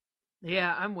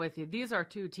 Yeah, I'm with you. These are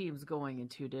two teams going in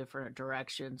two different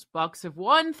directions. Bucks have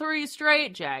won 3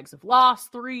 straight. Jags have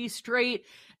lost 3 straight.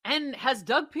 And has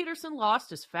Doug Peterson lost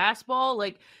his fastball?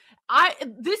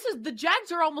 The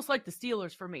Jags are almost like the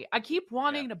Steelers for me. I keep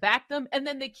wanting to back them, and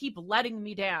then they keep letting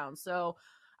me down. So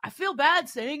I feel bad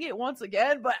saying it once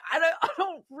again, but I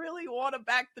don't really want to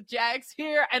back the Jags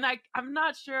here. And I'm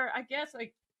not sure. I guess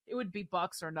it would be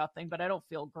Bucks or nothing, but I don't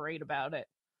feel great about it.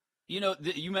 You know,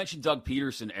 you mentioned Doug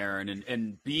Peterson, Aaron,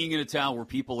 and being in a town where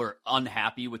people are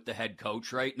unhappy with the head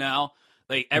coach right now.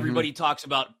 Like everybody talks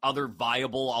about other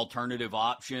viable alternative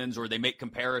options, or they make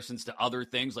comparisons to other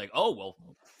things like, oh, well,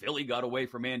 Philly got away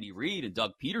from Andy Reid and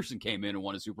Doug Peterson came in and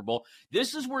won a Super Bowl.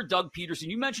 This is where Doug Peterson,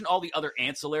 you mentioned all the other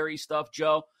ancillary stuff,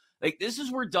 Joe. Like this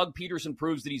is where Doug Peterson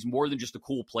proves that he's more than just a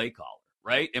cool play caller,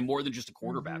 right? And more than just a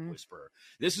quarterback whisperer.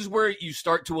 This is where you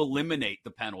start to eliminate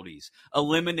the penalties,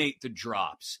 eliminate the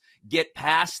drops, get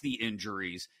past the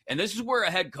injuries. And this is where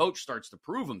a head coach starts to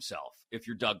prove himself. If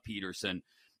you're Doug Peterson,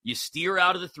 you steer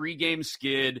out of the 3-game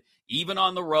skid, even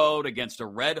on the road against a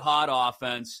red-hot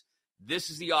offense. This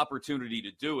is the opportunity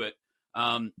to do it.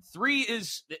 3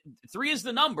 is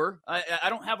the number. I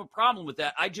don't have a problem with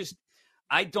that.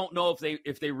 I don't know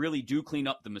if they really do clean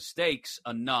up the mistakes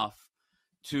enough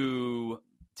to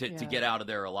get out of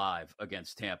there alive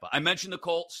against Tampa. I mentioned the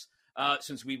Colts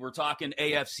since we were talking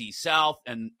AFC South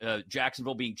and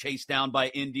Jacksonville being chased down by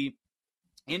Indy.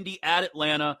 Indy at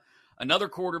Atlanta. Another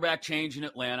quarterback change in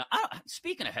Atlanta.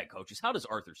 Speaking of head coaches, how does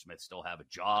Arthur Smith still have a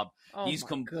job? He's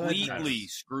completely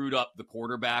screwed up the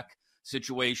quarterback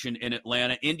situation in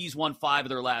Atlanta. Indy's won 5 of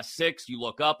their last 6. You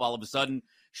look up, all of a sudden,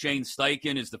 Shane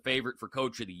Steichen is the favorite for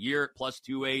Coach of the Year at plus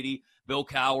 280. Bill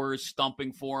Cowher is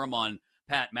stumping for him on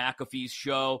Pat McAfee's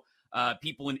show.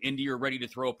 People in Indy are ready to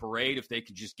throw a parade if they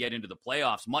could just get into the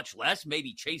playoffs, much less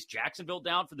maybe chase Jacksonville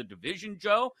down for the division,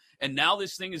 Joe. And now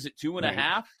this thing is at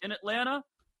 2.5 in Atlanta.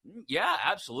 Yeah,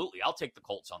 absolutely. I'll take the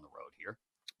Colts on the road here.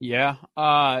 Yeah.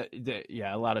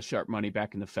 A lot of sharp money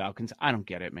back in the Falcons. I don't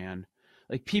get it, man.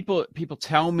 Like people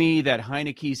tell me that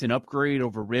Heineke's an upgrade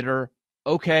over Ritter.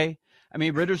 Okay. I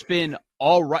mean, Ritter's been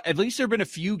all right. At least there have been a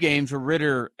few games where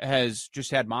Ritter has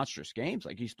just had monstrous games.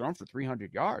 Like he's thrown for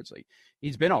 300 yards. Like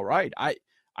he's been all right.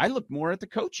 I look more at the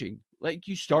coaching. Like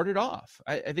you started off.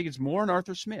 I think it's more on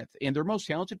Arthur Smith. And their most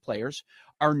talented players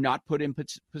are not put in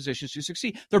positions to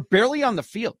succeed. They're barely on the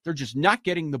field. They're just not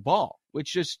getting the ball,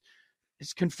 which just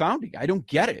is confounding. I don't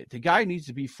get it. The guy needs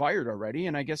to be fired already.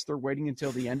 And I guess they're waiting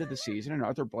until the end of the season. And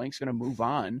Arthur Blank's going to move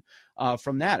on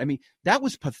from that. I mean, that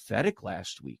was pathetic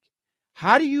last week.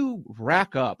 How do you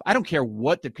rack up? I don't care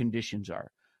what the conditions are.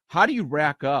 How do you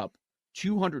rack up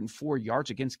 204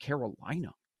 yards against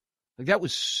Carolina? Like that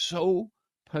was so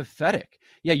pathetic.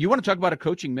 Yeah, you want to talk about a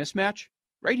coaching mismatch?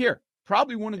 Right here.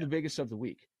 Probably one of the biggest of the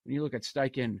week when you look at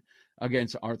Steichen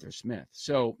against Arthur Smith.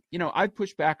 So, I've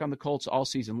pushed back on the Colts all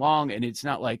season long, and it's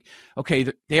not like,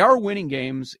 okay, they are winning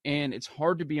games, and it's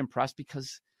hard to be impressed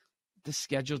because the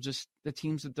schedule the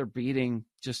teams that they're beating,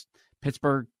 just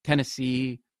Pittsburgh,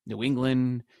 Tennessee, New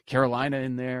England, Carolina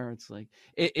in there. It's like,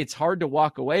 it's hard to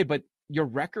walk away, but your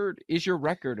record is your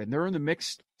record, and they're in the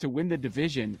mix to win the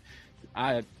division.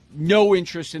 No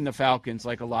interest in the Falcons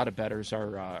like a lot of bettors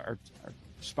are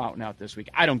spouting out this week.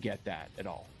 I don't get that at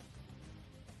all.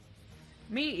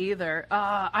 Me either.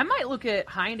 I might look at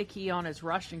Heineke on his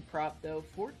rushing prop, though.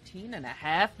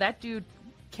 14.5. That dude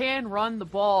can run the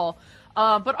ball.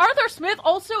 But Arthur Smith,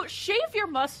 also, shave your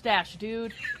mustache,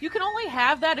 dude. You can only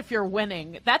have that if you're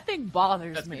winning. That thing bothers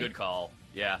me. That's a good call.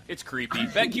 Yeah, it's creepy.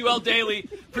 BetQL Daily,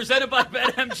 presented by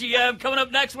BetMGM. Coming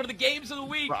up next, one of the games of the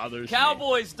week.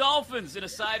 Cowboys, Dolphins, and a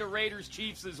side of Raiders,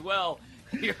 Chiefs as well,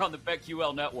 here on the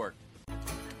BetQL Network.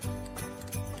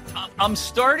 I'm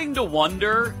starting to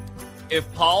wonder if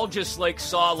Paul just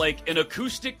saw an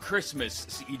acoustic Christmas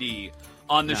CD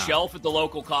on the shelf at the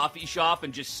local coffee shop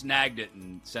and just snagged it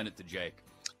and sent it to Jake.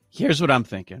 Here's what I'm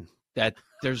thinking. That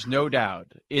there's no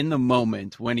doubt in the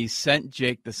moment when he sent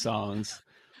Jake the songs,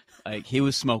 he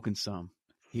was smoking some.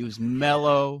 He was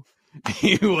mellow.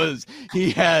 He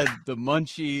had the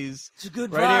munchies. It's a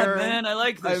good vibe, Aaron? Man. I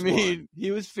like this one.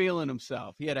 He was feeling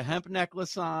himself. He had a hemp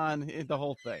necklace on, the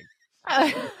whole thing.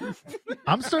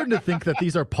 I'm starting to think that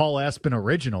these are Paul Aspen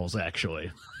originals,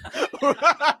 actually.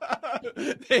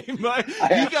 They might.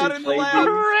 You got in the lab.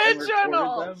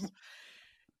 Originals.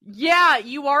 Yeah,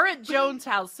 you are at Jones'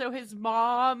 house. So his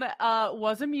mom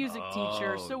was a music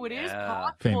teacher. So it is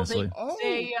possible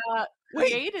they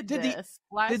created this.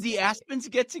 Did the Aspens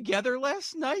get together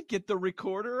last night? Get the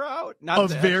recorder out? A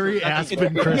very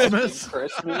Aspen Christmas.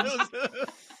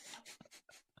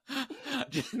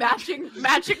 matching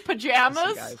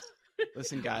pajamas.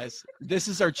 Listen, guys, this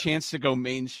is our chance to go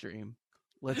mainstream.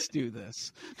 Let's do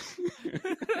this.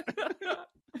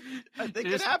 I think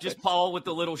just Paul with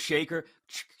the little shaker.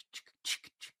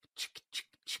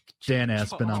 Dan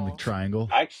Aspen on the triangle.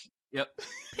 Actually, yep.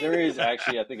 There is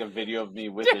actually, I think, a video of me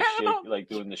with a shake, like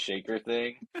doing the shaker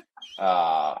thing,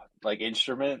 like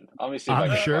instrument. Let me see. If I I'm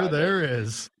can sure find there it.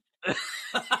 is.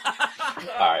 All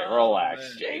right,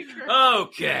 relax, Jake.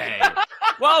 Okay.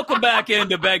 Welcome back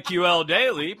into BetQL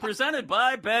Daily, presented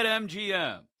by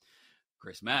BetMGM.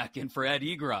 Chris Mack in for Ed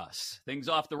Egros. Things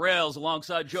off the rails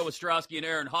alongside Joe Ostrowski and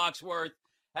Aaron Hawksworth.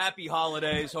 Happy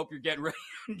holidays. Hope you're getting ready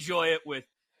to enjoy it with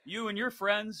you and your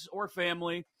friends or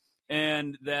family,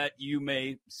 and that you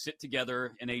may sit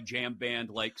together in a jam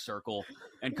band-like circle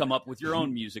and come up with your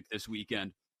own music this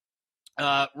weekend.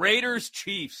 Raiders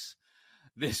Chiefs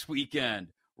this weekend.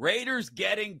 Raiders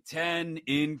getting 10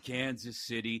 in Kansas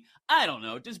City. I don't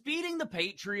know. Does beating the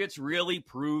Patriots really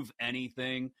prove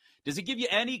anything? Does it give you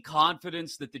any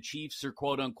confidence that the Chiefs are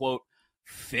quote-unquote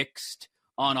fixed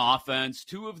on offense?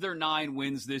 2 of their 9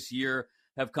 wins this year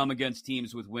have come against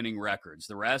teams with winning records.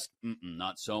 The rest,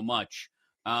 not so much.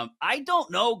 I don't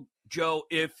know, Joe,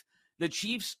 if the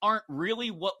Chiefs aren't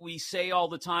really what we say all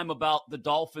the time about the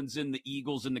Dolphins and the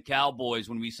Eagles and the Cowboys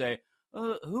when we say,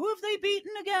 who have they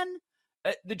beaten again?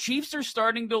 The Chiefs are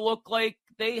starting to look like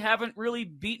they haven't really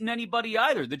beaten anybody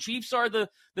either. The Chiefs are the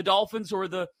Dolphins or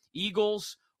the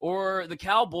Eagles or the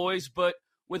Cowboys, but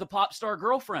with a pop star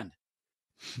girlfriend.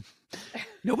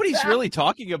 Nobody's really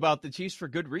talking about the Chiefs for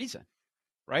good reason,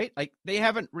 right? Like, they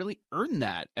haven't really earned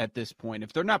that at this point.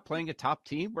 If they're not playing a top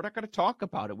team, we're not going to talk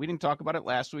about it. We didn't talk about it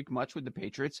last week much with the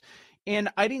Patriots, and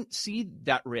I didn't see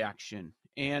that reaction.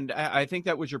 And I think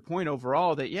that was your point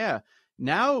overall, that, yeah,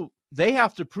 now they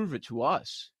have to prove it to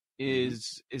us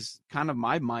is kind of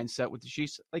my mindset with the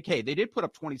Chiefs. Like, hey, they did put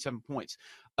up 27 points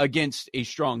against a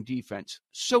strong defense.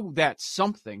 So that's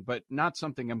something, but not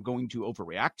something I'm going to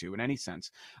overreact to in any sense.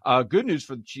 Good news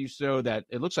for the Chiefs, though, that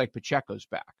it looks like Pacheco's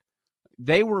back.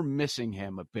 They were missing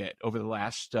him a bit over the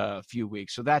last few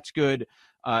weeks. So that's good.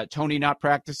 Tony not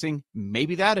practicing,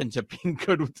 maybe that ends up being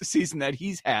good with the season that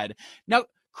he's had. Now,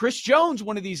 Chris Jones,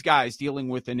 one of these guys dealing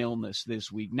with an illness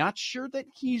this week. Not sure that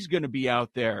he's going to be out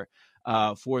there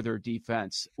for their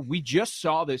defense. We just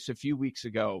saw this a few weeks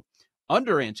ago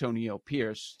under Antonio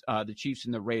Pierce, the Chiefs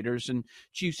and the Raiders, and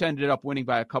Chiefs ended up winning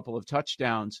by a couple of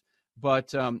touchdowns.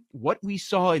 But what we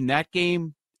saw in that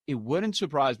game, it wouldn't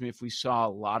surprise me if we saw a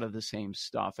lot of the same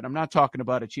stuff. And I'm not talking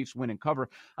about a Chiefs win and cover.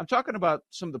 I'm talking about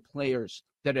some of the players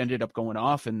that ended up going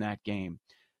off in that game.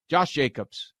 Josh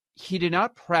Jacobs, he did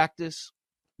not practice,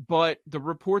 but the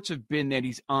reports have been that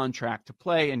he's on track to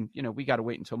play. And, you know, we got to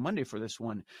wait until Monday for this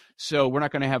one. So we're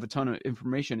not going to have a ton of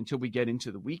information until we get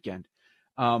into the weekend.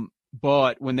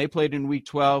 But when they played in week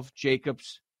 12,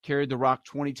 Jacobs carried the rock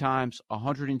 20 times,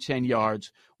 110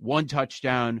 yards, 1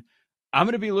 touchdown. I'm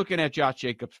going to be looking at Josh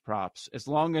Jacobs props. As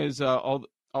long as all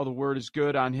the word is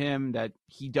good on him, that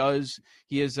he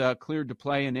is cleared to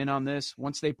play and in on this.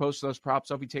 Once they post those props,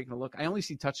 I'll be taking a look. I only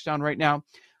see touchdown right now.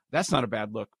 That's not a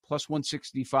bad look. Plus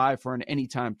 165 for an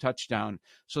anytime touchdown.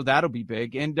 So that'll be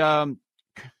big. And,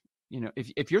 you know,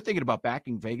 if you're thinking about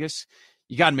backing Vegas,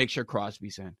 you got to make sure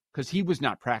Crosby's in, because he was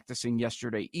not practicing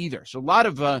yesterday either. So a lot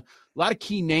of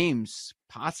key names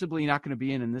possibly not going to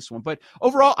be in this one. But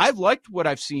overall, I've liked what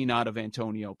I've seen out of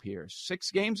Antonio Pierce.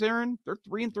 6 games, Aaron. They're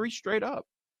 3-3 straight up.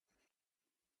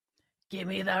 Give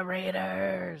me the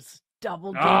Raiders.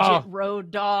 Double-digit road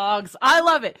dogs. I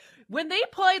love it. When they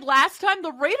played last time,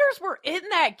 the Raiders were in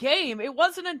that game. It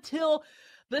wasn't until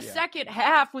the second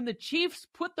half when the Chiefs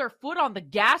put their foot on the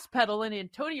gas pedal and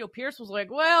Antonio Pierce was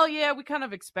like, well, yeah, we kind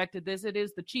of expected this. It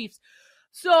is the Chiefs.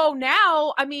 So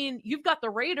now, I mean, you've got the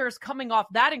Raiders coming off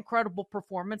that incredible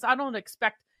performance. I don't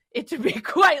expect it to be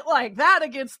quite like that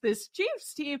against this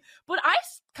Chiefs team, but I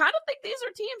kind of think these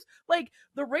are teams like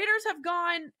the Raiders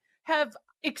have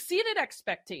exceeded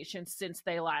expectations since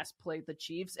they last played the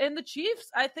Chiefs, and the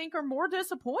Chiefs, I think, are more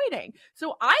disappointing.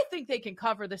 So I think they can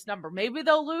cover this number. Maybe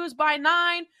they'll lose by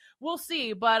 9. We'll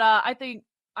see, but I think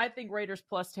Raiders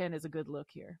plus 10 is a good look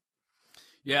here.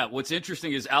 Yeah, what's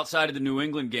interesting is outside of the New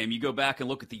England game, you go back and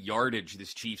look at the yardage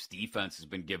this Chiefs defense has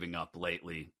been giving up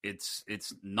lately. It's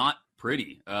not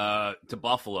pretty. To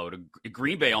Buffalo, to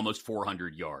Green Bay, almost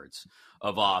 400 yards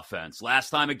of offense. Last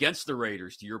time against the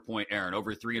Raiders, to your point, Aaron,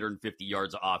 over 350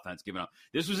 yards of offense given up.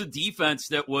 This was a defense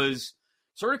that was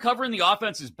sort of covering the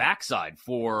offense's backside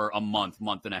for a month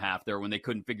and a half there when they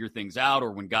couldn't figure things out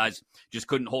or when guys just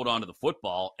couldn't hold on to the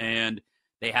football. And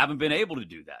they haven't been able to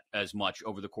do that as much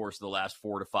over the course of the last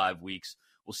 4 to 5 weeks.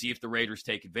 We'll see if the Raiders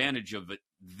take advantage of it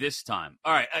this time.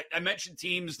 All right, I mentioned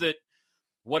teams that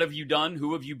What have you done?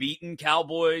 Who have you beaten?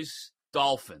 Cowboys,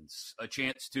 Dolphins. A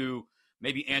chance to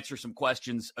maybe answer some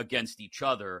questions against each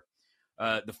other.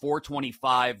 The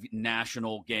 4:25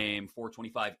 national game,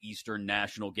 4:25 Eastern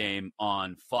national game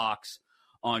on Fox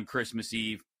on Christmas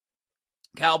Eve.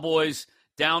 Cowboys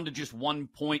down to just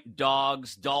 1-point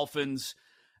dogs. Dolphins,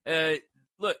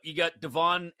 look, you got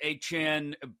Devon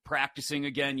Achane practicing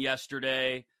again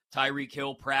yesterday. Tyreek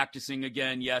Hill practicing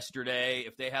again yesterday.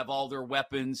 If they have all their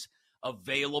weapons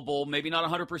available, maybe not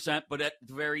 100%, but at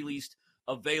the very least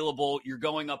available, you're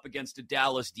going up against a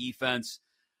Dallas defense.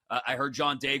 I heard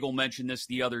John Daigle mention this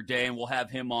the other day, and we'll have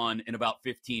him on in about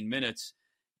 15 minutes,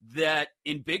 that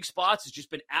in big spots has just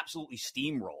been absolutely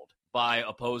steamrolled by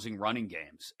opposing running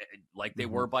games, like they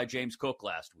were by James Cook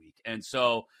last week. And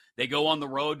so they go on the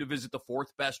road to visit the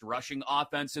fourth best rushing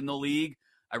offense in the league.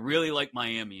 I really like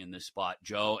Miami in this spot,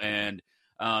 Joe. And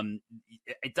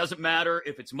it doesn't matter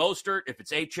if it's Mostert, if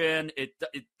it's Achane. It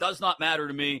does not matter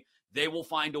to me. They will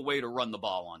find a way to run the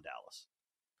ball on Dallas.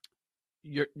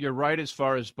 You're right as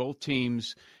far as both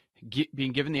teams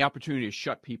being given the opportunity to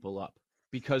shut people up,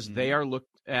 because they are looked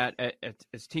at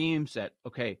as teams that,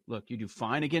 okay, look, you do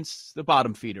fine against the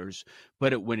bottom feeders,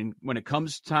 but when it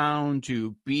comes down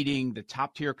to beating the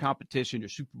top tier competition, your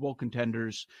Super Bowl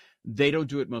contenders, they don't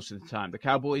do it most of the time. The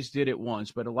Cowboys did it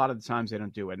once, but a lot of the times they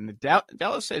don't do it. And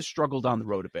Dallas has struggled on the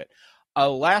road a bit.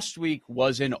 Last week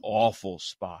was an awful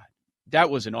spot.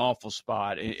 That was an awful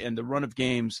spot. And the run of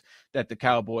games that the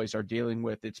Cowboys are dealing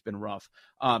with, it's been rough.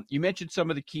 You mentioned some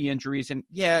of the key injuries. And,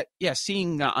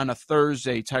 seeing on a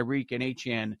Thursday Tyreek and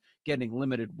Achane getting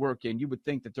limited work in, you would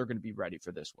think that they're going to be ready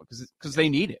for this one because they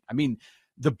need it. I mean,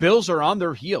 the Bills are on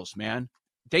their heels, man.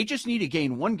 They just need to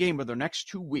gain one game of their next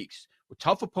 2 weeks with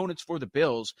tough opponents for the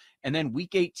Bills. And then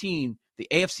week 18, the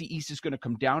AFC East is going to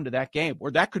come down to that game,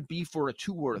 or that could be for a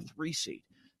 2 or a 3 seed.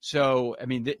 So, I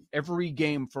mean, every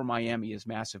game for Miami is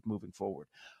massive moving forward.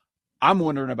 I'm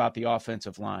wondering about the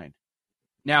offensive line.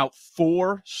 Now,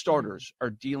 4 starters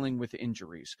are dealing with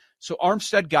injuries. So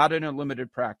Armstead got in a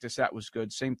limited practice. That was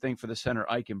good. Same thing for the center,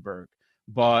 Eichenberg.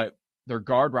 But their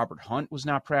guard, Robert Hunt, was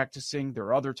not practicing.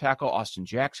 Their other tackle, Austin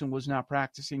Jackson, was not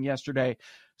practicing yesterday.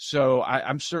 So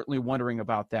I'm certainly wondering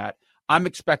about that. I'm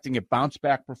expecting a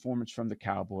bounce-back performance from the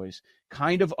Cowboys.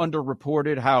 Kind of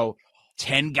underreported how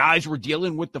 10 guys were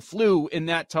dealing with the flu in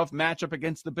that tough matchup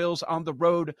against the Bills on the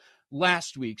road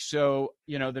last week. So,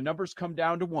 the numbers come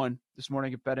down to 1 this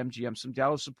morning at BetMGM. Some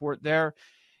Dallas support there,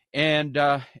 and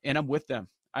I'm with them.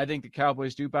 I think the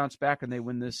Cowboys do bounce back and they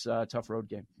win this tough road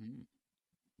game.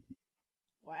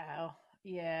 Wow.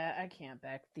 Yeah, I can't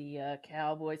back the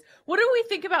Cowboys. What do we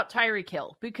think about Tyreek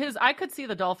Hill? Because I could see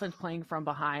the Dolphins playing from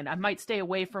behind. I might stay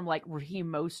away from like Raheem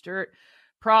Mostert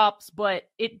props, but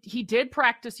he did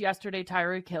practice yesterday.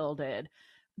 Tyreek Hill did.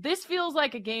 This feels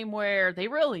like a game where they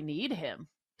really need him,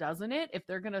 doesn't it? If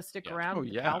they're going to stick around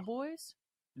with the Cowboys,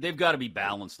 they've got to be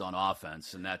balanced on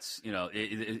offense, and that's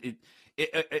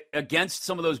against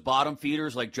some of those bottom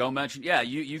feeders like Joe mentioned. Yeah,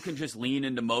 you can just lean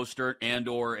into Mostert and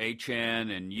or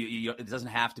Achane, and it doesn't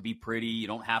have to be pretty. You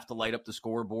don't have to light up the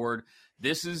scoreboard.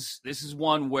 This is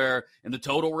one where, and the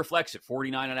total reflects it,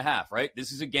 49.5, right?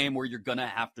 This is a game where you're going to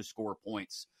have to score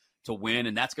points to win,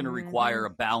 and that's going to require a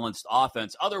balanced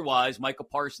offense. Otherwise, Micah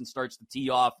Parsons starts to tee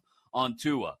off on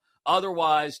Tua.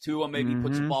 Otherwise, Tua maybe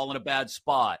puts the ball in a bad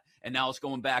spot, and now it's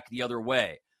going back the other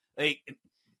way.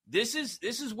 This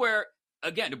is where,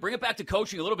 again, to bring it back to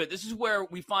coaching a little bit, this is where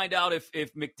we find out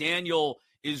if McDaniel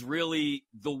is really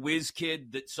the whiz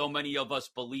kid that so many of us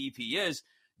believe he is.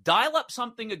 Dial up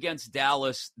something against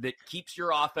Dallas that keeps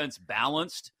your offense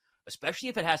balanced, especially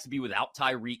if it has to be without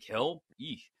Tyreek Hill.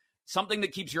 Something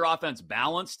that keeps your offense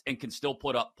balanced and can still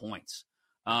put up points.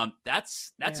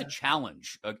 That's a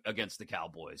challenge against the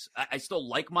Cowboys. I still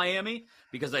like Miami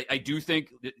because I do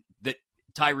think that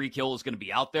Tyreek Hill is going to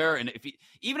be out there, and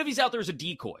even if he's out there as a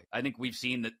decoy, I think we've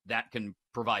seen that can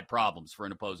provide problems for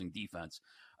an opposing defense.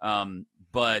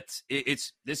 But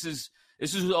this is a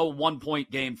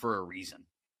 1-point game for a reason.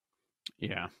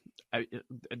 Yeah,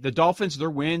 the Dolphins, their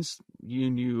wins, you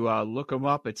look them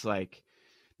up, it's like,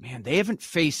 man, they haven't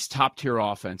faced top-tier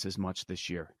offense as much this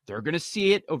year. They're going to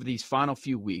see it over these final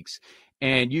few weeks.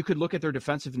 And you could look at their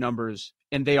defensive numbers,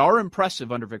 and they are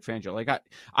impressive under Vic Fangio. Like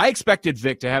I expected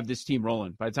Vic to have this team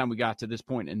rolling by the time we got to this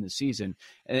point in the season.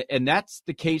 And that's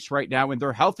the case right now. And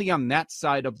they're healthy on that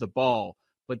side of the ball,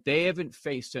 but they haven't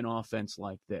faced an offense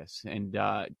like this. And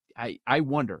I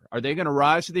wonder, are they going to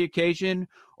rise to the occasion,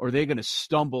 or are they going to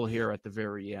stumble here at the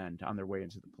very end on their way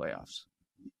into the playoffs?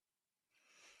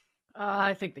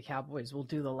 I think the Cowboys will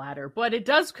do the latter, but it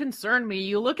does concern me.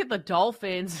 You look at the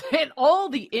Dolphins and all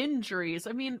the injuries.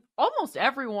 I mean, almost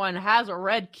everyone has a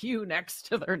red Q next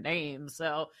to their name.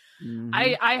 So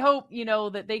I hope,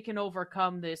 that they can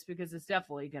overcome this, because it's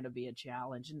definitely going to be a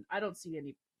challenge. And I don't see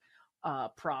any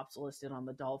props listed on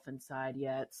the Dolphin side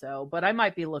yet. So, but I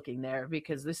might be looking there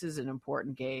because this is an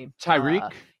important game.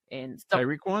 Tyreek? And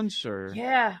Tyreek ones? Or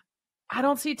yeah, I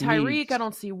don't see Tyreek. I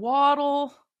don't see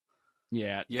Waddle.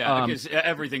 Yeah, because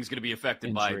everything's going to be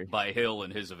affected by Hill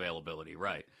and his availability,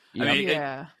 right? Yep. I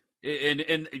mean,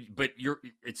 but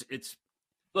it's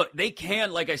look, they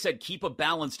can, like I said, keep a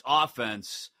balanced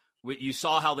offense. You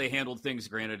saw how they handled things.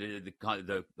 Granted,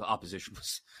 the opposition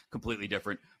was completely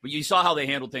different, but you saw how they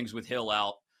handled things with Hill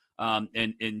out,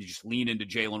 and just lean into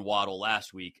Jalen Waddle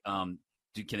last week.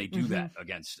 Can they do that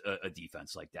against a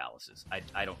defense like Dallas's?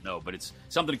 I don't know, but it's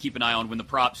something to keep an eye on when the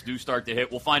props do start to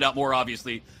hit. We'll find out more,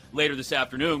 obviously, later this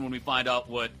afternoon when we find out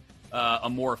what a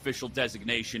more official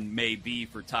designation may be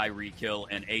for Tyreek Hill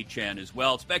and Achane as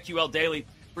well. It's BetQL Daily,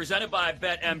 presented by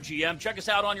BetMGM. Check us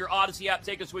out on your Odyssey app.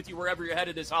 Take us with you wherever you're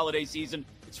headed this holiday season.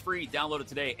 It's free. Download it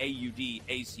today,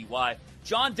 AUDACY.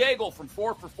 John Daigle from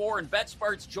 4 for 4 and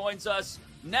BetSparts joins us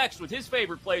next with his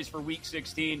favorite plays for Week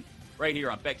 16. Right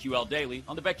here on BetQL Daily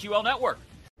on the BetQL Network.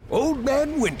 Old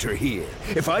Man Winter here.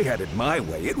 If I had it my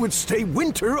way, it would stay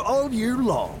winter all year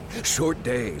long. Short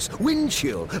days, wind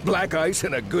chill, black ice,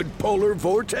 and a good polar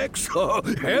vortex. Oh,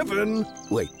 heaven.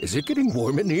 Wait, is it getting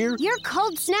warm in here? Your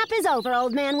cold snap is over,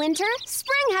 Old Man Winter.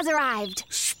 Spring has arrived.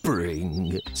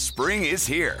 Spring. Spring is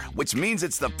here, which means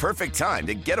it's the perfect time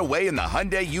to get away in the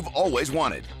Hyundai you've always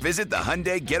wanted. Visit the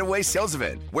Hyundai Getaway Sales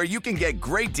Event, where you can get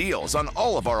great deals on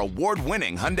all of our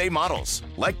award-winning Hyundai models,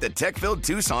 like the tech-filled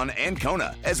Tucson and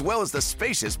Kona, as well as the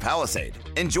spacious Palisade.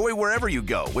 Enjoy wherever you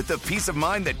go with the peace of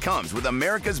mind that comes with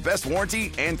America's best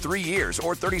warranty and 3 years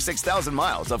or 36,000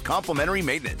 miles of complimentary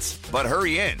maintenance. But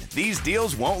hurry in, these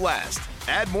deals won't last.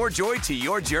 Add more joy to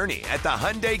your journey at the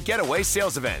Hyundai Getaway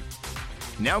Sales Event.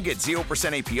 Now get 0%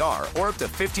 APR or up to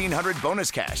 $1,500 bonus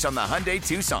cash on the Hyundai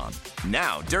Tucson.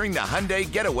 Now, during the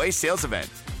Hyundai Getaway Sales Event.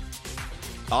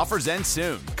 Offers end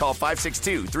soon. Call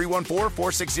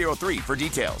 562-314-4603 for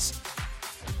details.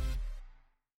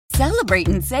 Celebrate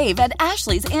and save at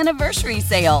Ashley's Anniversary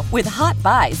Sale. With Hot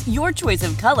Buys, your choice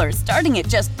of colors starting at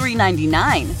just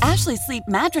 $3.99. Ashley Sleep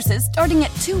mattresses starting at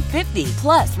 $2.50.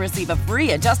 Plus, receive a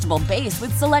free adjustable base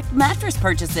with select mattress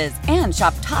purchases. And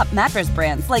shop top mattress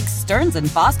brands like Stearns &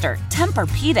 Foster,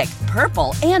 Tempur-Pedic,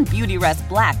 Purple, and Beautyrest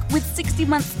Black with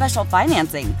 60-month special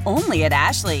financing. Only at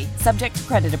Ashley. Subject to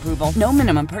credit approval. No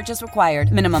minimum purchase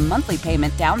required. Minimum monthly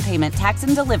payment, down payment, tax,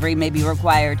 and delivery may be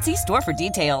required. See store for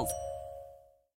details.